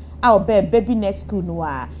Legon a obe baby next school no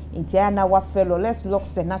a intiana wa fellow let's look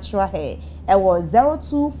the natural hair e wo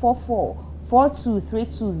 0244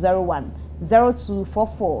 423201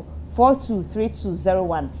 0244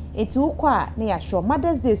 423201 eti ukwa ne ya show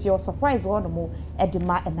Mother's Day your surprise one mo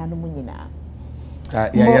edima enanu nyina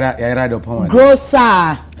ya yara do pama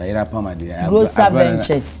grocer ya yara pama de grocer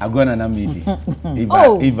ventures agona na midi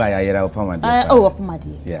Eva ya yara pama de pama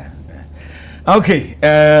de yeah okay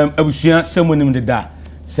abusia semonim de da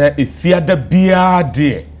se efiada bia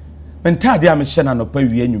de mentade am hye na no pa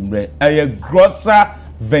wi anwumre grocer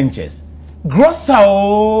ventures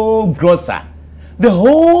grocer the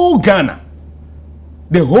whole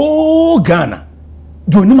Ghana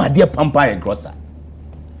doni ma de pampa e grocer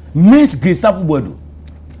Miss Grace Afubodo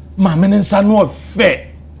ma menensa no fe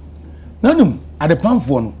nanum ade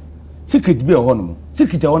pamfo no secret bi e ho no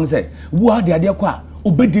secret e ho no say wo ade kwa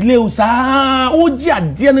obedile o sa oji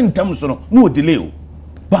ade ne ntam so no delay o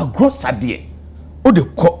ba grocer de o de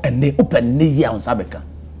ko ene open ne yi ansa beka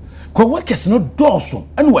ko workers no doso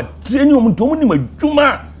ene wa training o mto ni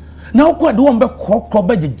madwuma na okwa de won be kokro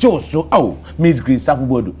be jejoso aw Miss Grace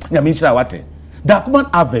Afubodo nya me nshira wate Darkman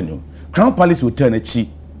Avenue Crown Palace Hotel na chi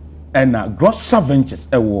and grocer ventures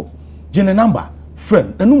ewo gene number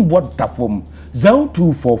friend enum board platform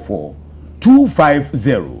 0244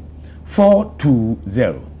 250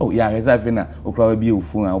 420 oh yeah reserve na okra bi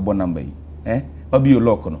ofun a obo number yi obi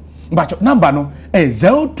lock no but number no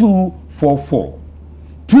 0244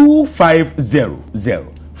 250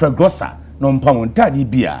 friend grocer no mpam ntadi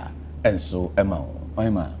bia enso ema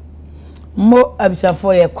oyima mo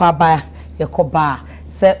abisafo ye kwaba ye koba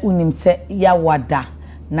se unim se ya wada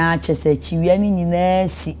na chese chiwia ni nyina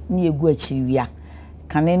si ni egu achiwia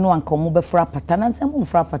kane no anka mo be fra pata na nsem mo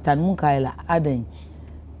fra pata no kaila adan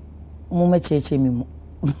mo mecheche mi mo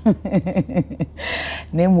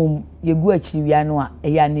ne mo yegu achiwia no a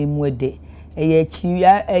eya na emu ede eye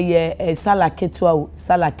achiwia eye sala ketua o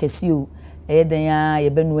sala kesi o eye dan ya ye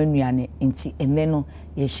benu anuane nti enne no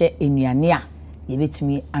ye hye enuane a ye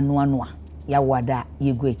betumi anu anu a ya wada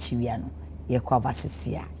yegu achiwia no ye kwa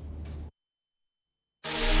basisia